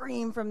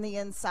scream from the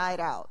inside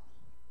out.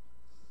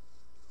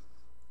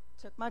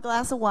 Took my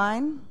glass of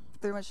wine,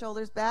 threw my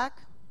shoulders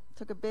back,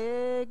 took a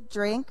big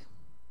drink,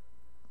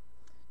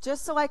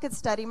 just so I could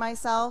steady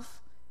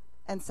myself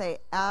and say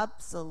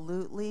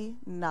absolutely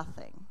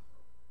nothing.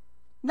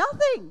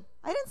 Nothing!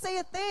 I didn't say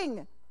a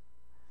thing.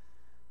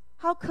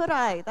 How could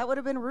I? That would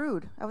have been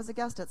rude. I was a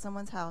guest at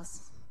someone's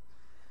house.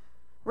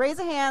 Raise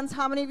of hands,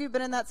 how many of you have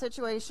been in that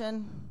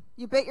situation?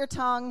 You bit your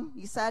tongue,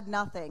 you said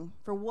nothing,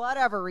 for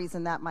whatever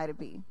reason that might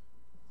be.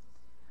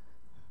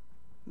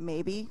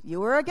 Maybe you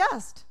were a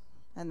guest,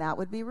 and that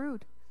would be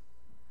rude.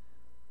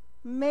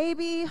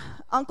 Maybe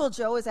Uncle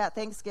Joe is at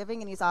Thanksgiving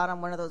and he's out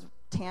on one of those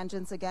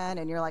tangents again,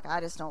 and you're like, I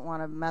just don't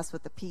want to mess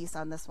with the peace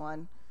on this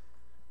one.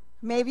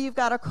 Maybe you've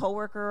got a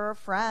coworker or a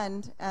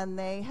friend, and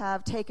they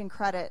have taken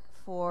credit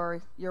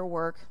for your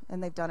work,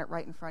 and they've done it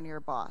right in front of your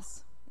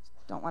boss.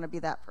 Don't want to be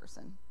that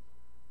person.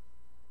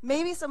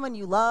 Maybe someone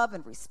you love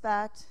and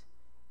respect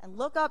and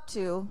look up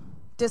to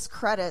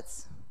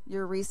discredits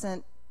your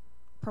recent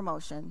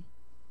promotion.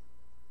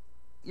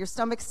 Your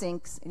stomach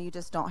sinks and you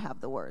just don't have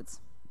the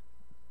words.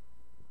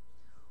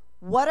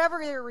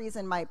 Whatever your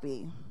reason might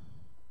be,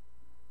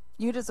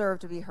 you deserve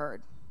to be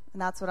heard.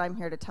 And that's what I'm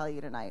here to tell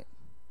you tonight.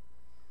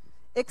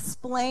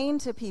 Explain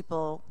to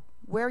people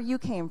where you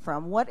came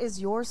from. What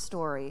is your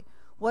story?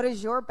 What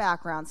is your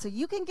background? So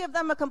you can give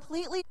them a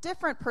completely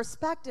different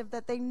perspective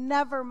that they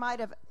never might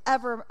have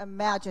ever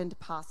imagined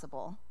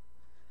possible.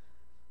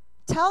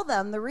 Tell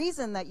them the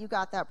reason that you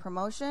got that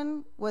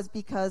promotion was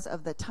because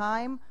of the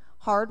time,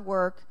 hard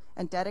work,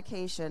 and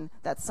dedication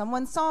that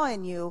someone saw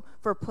in you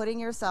for putting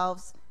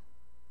yourselves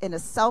in a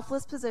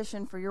selfless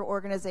position for your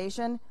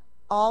organization,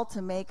 all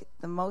to make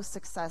the most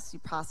success you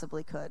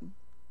possibly could.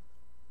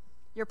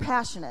 You're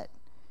passionate.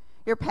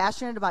 You're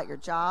passionate about your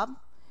job,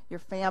 your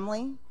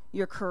family,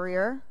 your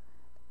career,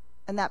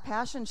 and that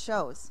passion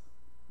shows.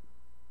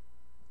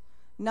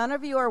 None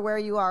of you are where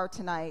you are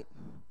tonight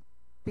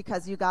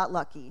because you got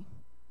lucky.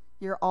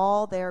 You're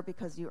all there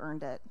because you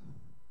earned it.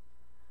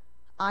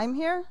 I'm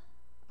here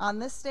on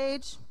this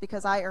stage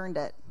because I earned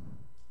it.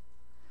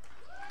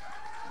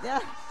 Yeah.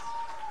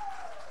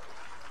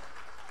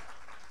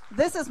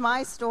 This is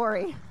my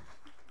story.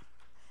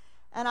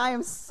 And I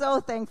am so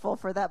thankful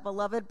for that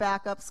beloved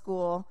backup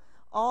school,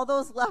 all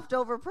those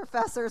leftover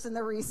professors and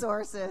the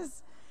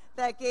resources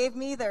that gave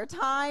me their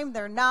time,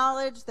 their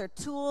knowledge, their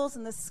tools,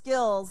 and the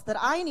skills that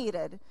I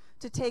needed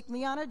to take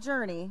me on a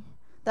journey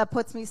that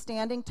puts me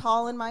standing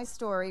tall in my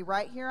story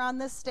right here on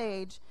this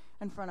stage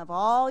in front of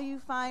all you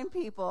fine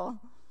people,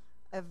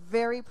 a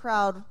very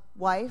proud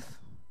wife,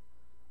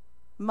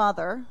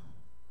 mother,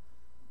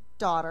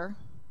 daughter,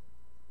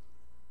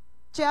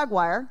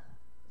 Jaguar,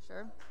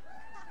 sure,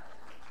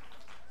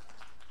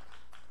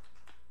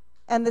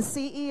 and the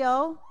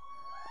CEO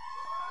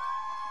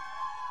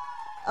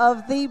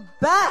of the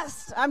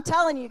best, I'm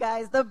telling you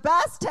guys, the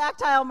best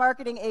tactile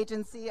marketing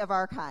agency of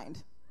our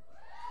kind.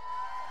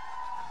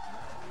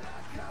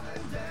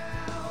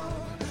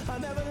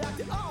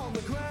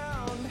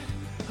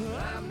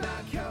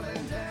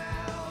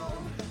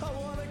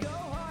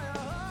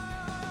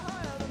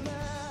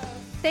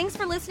 Thanks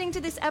for listening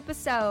to this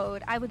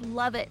episode. I would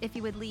love it if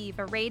you would leave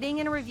a rating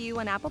and a review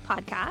on Apple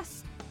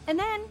Podcasts, and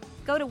then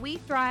go to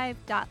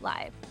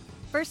wethrive.live.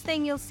 First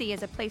thing you'll see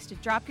is a place to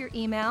drop your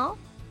email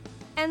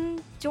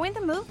and join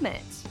the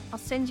movement. I'll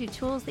send you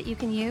tools that you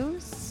can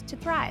use to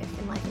thrive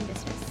in life and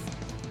business.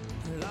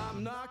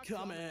 I'm not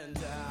coming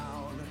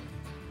down.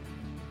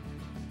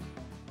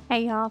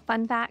 Hey y'all,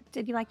 fun fact,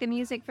 if you like the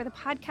music for the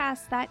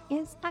podcast, that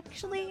is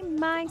actually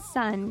my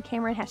son,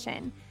 Cameron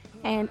Hession.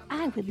 And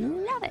I would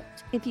love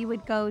it if you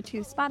would go to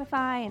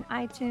Spotify and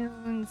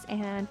iTunes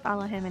and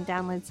follow him and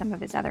download some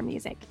of his other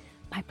music.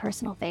 My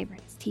personal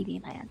favorite is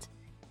TV Land.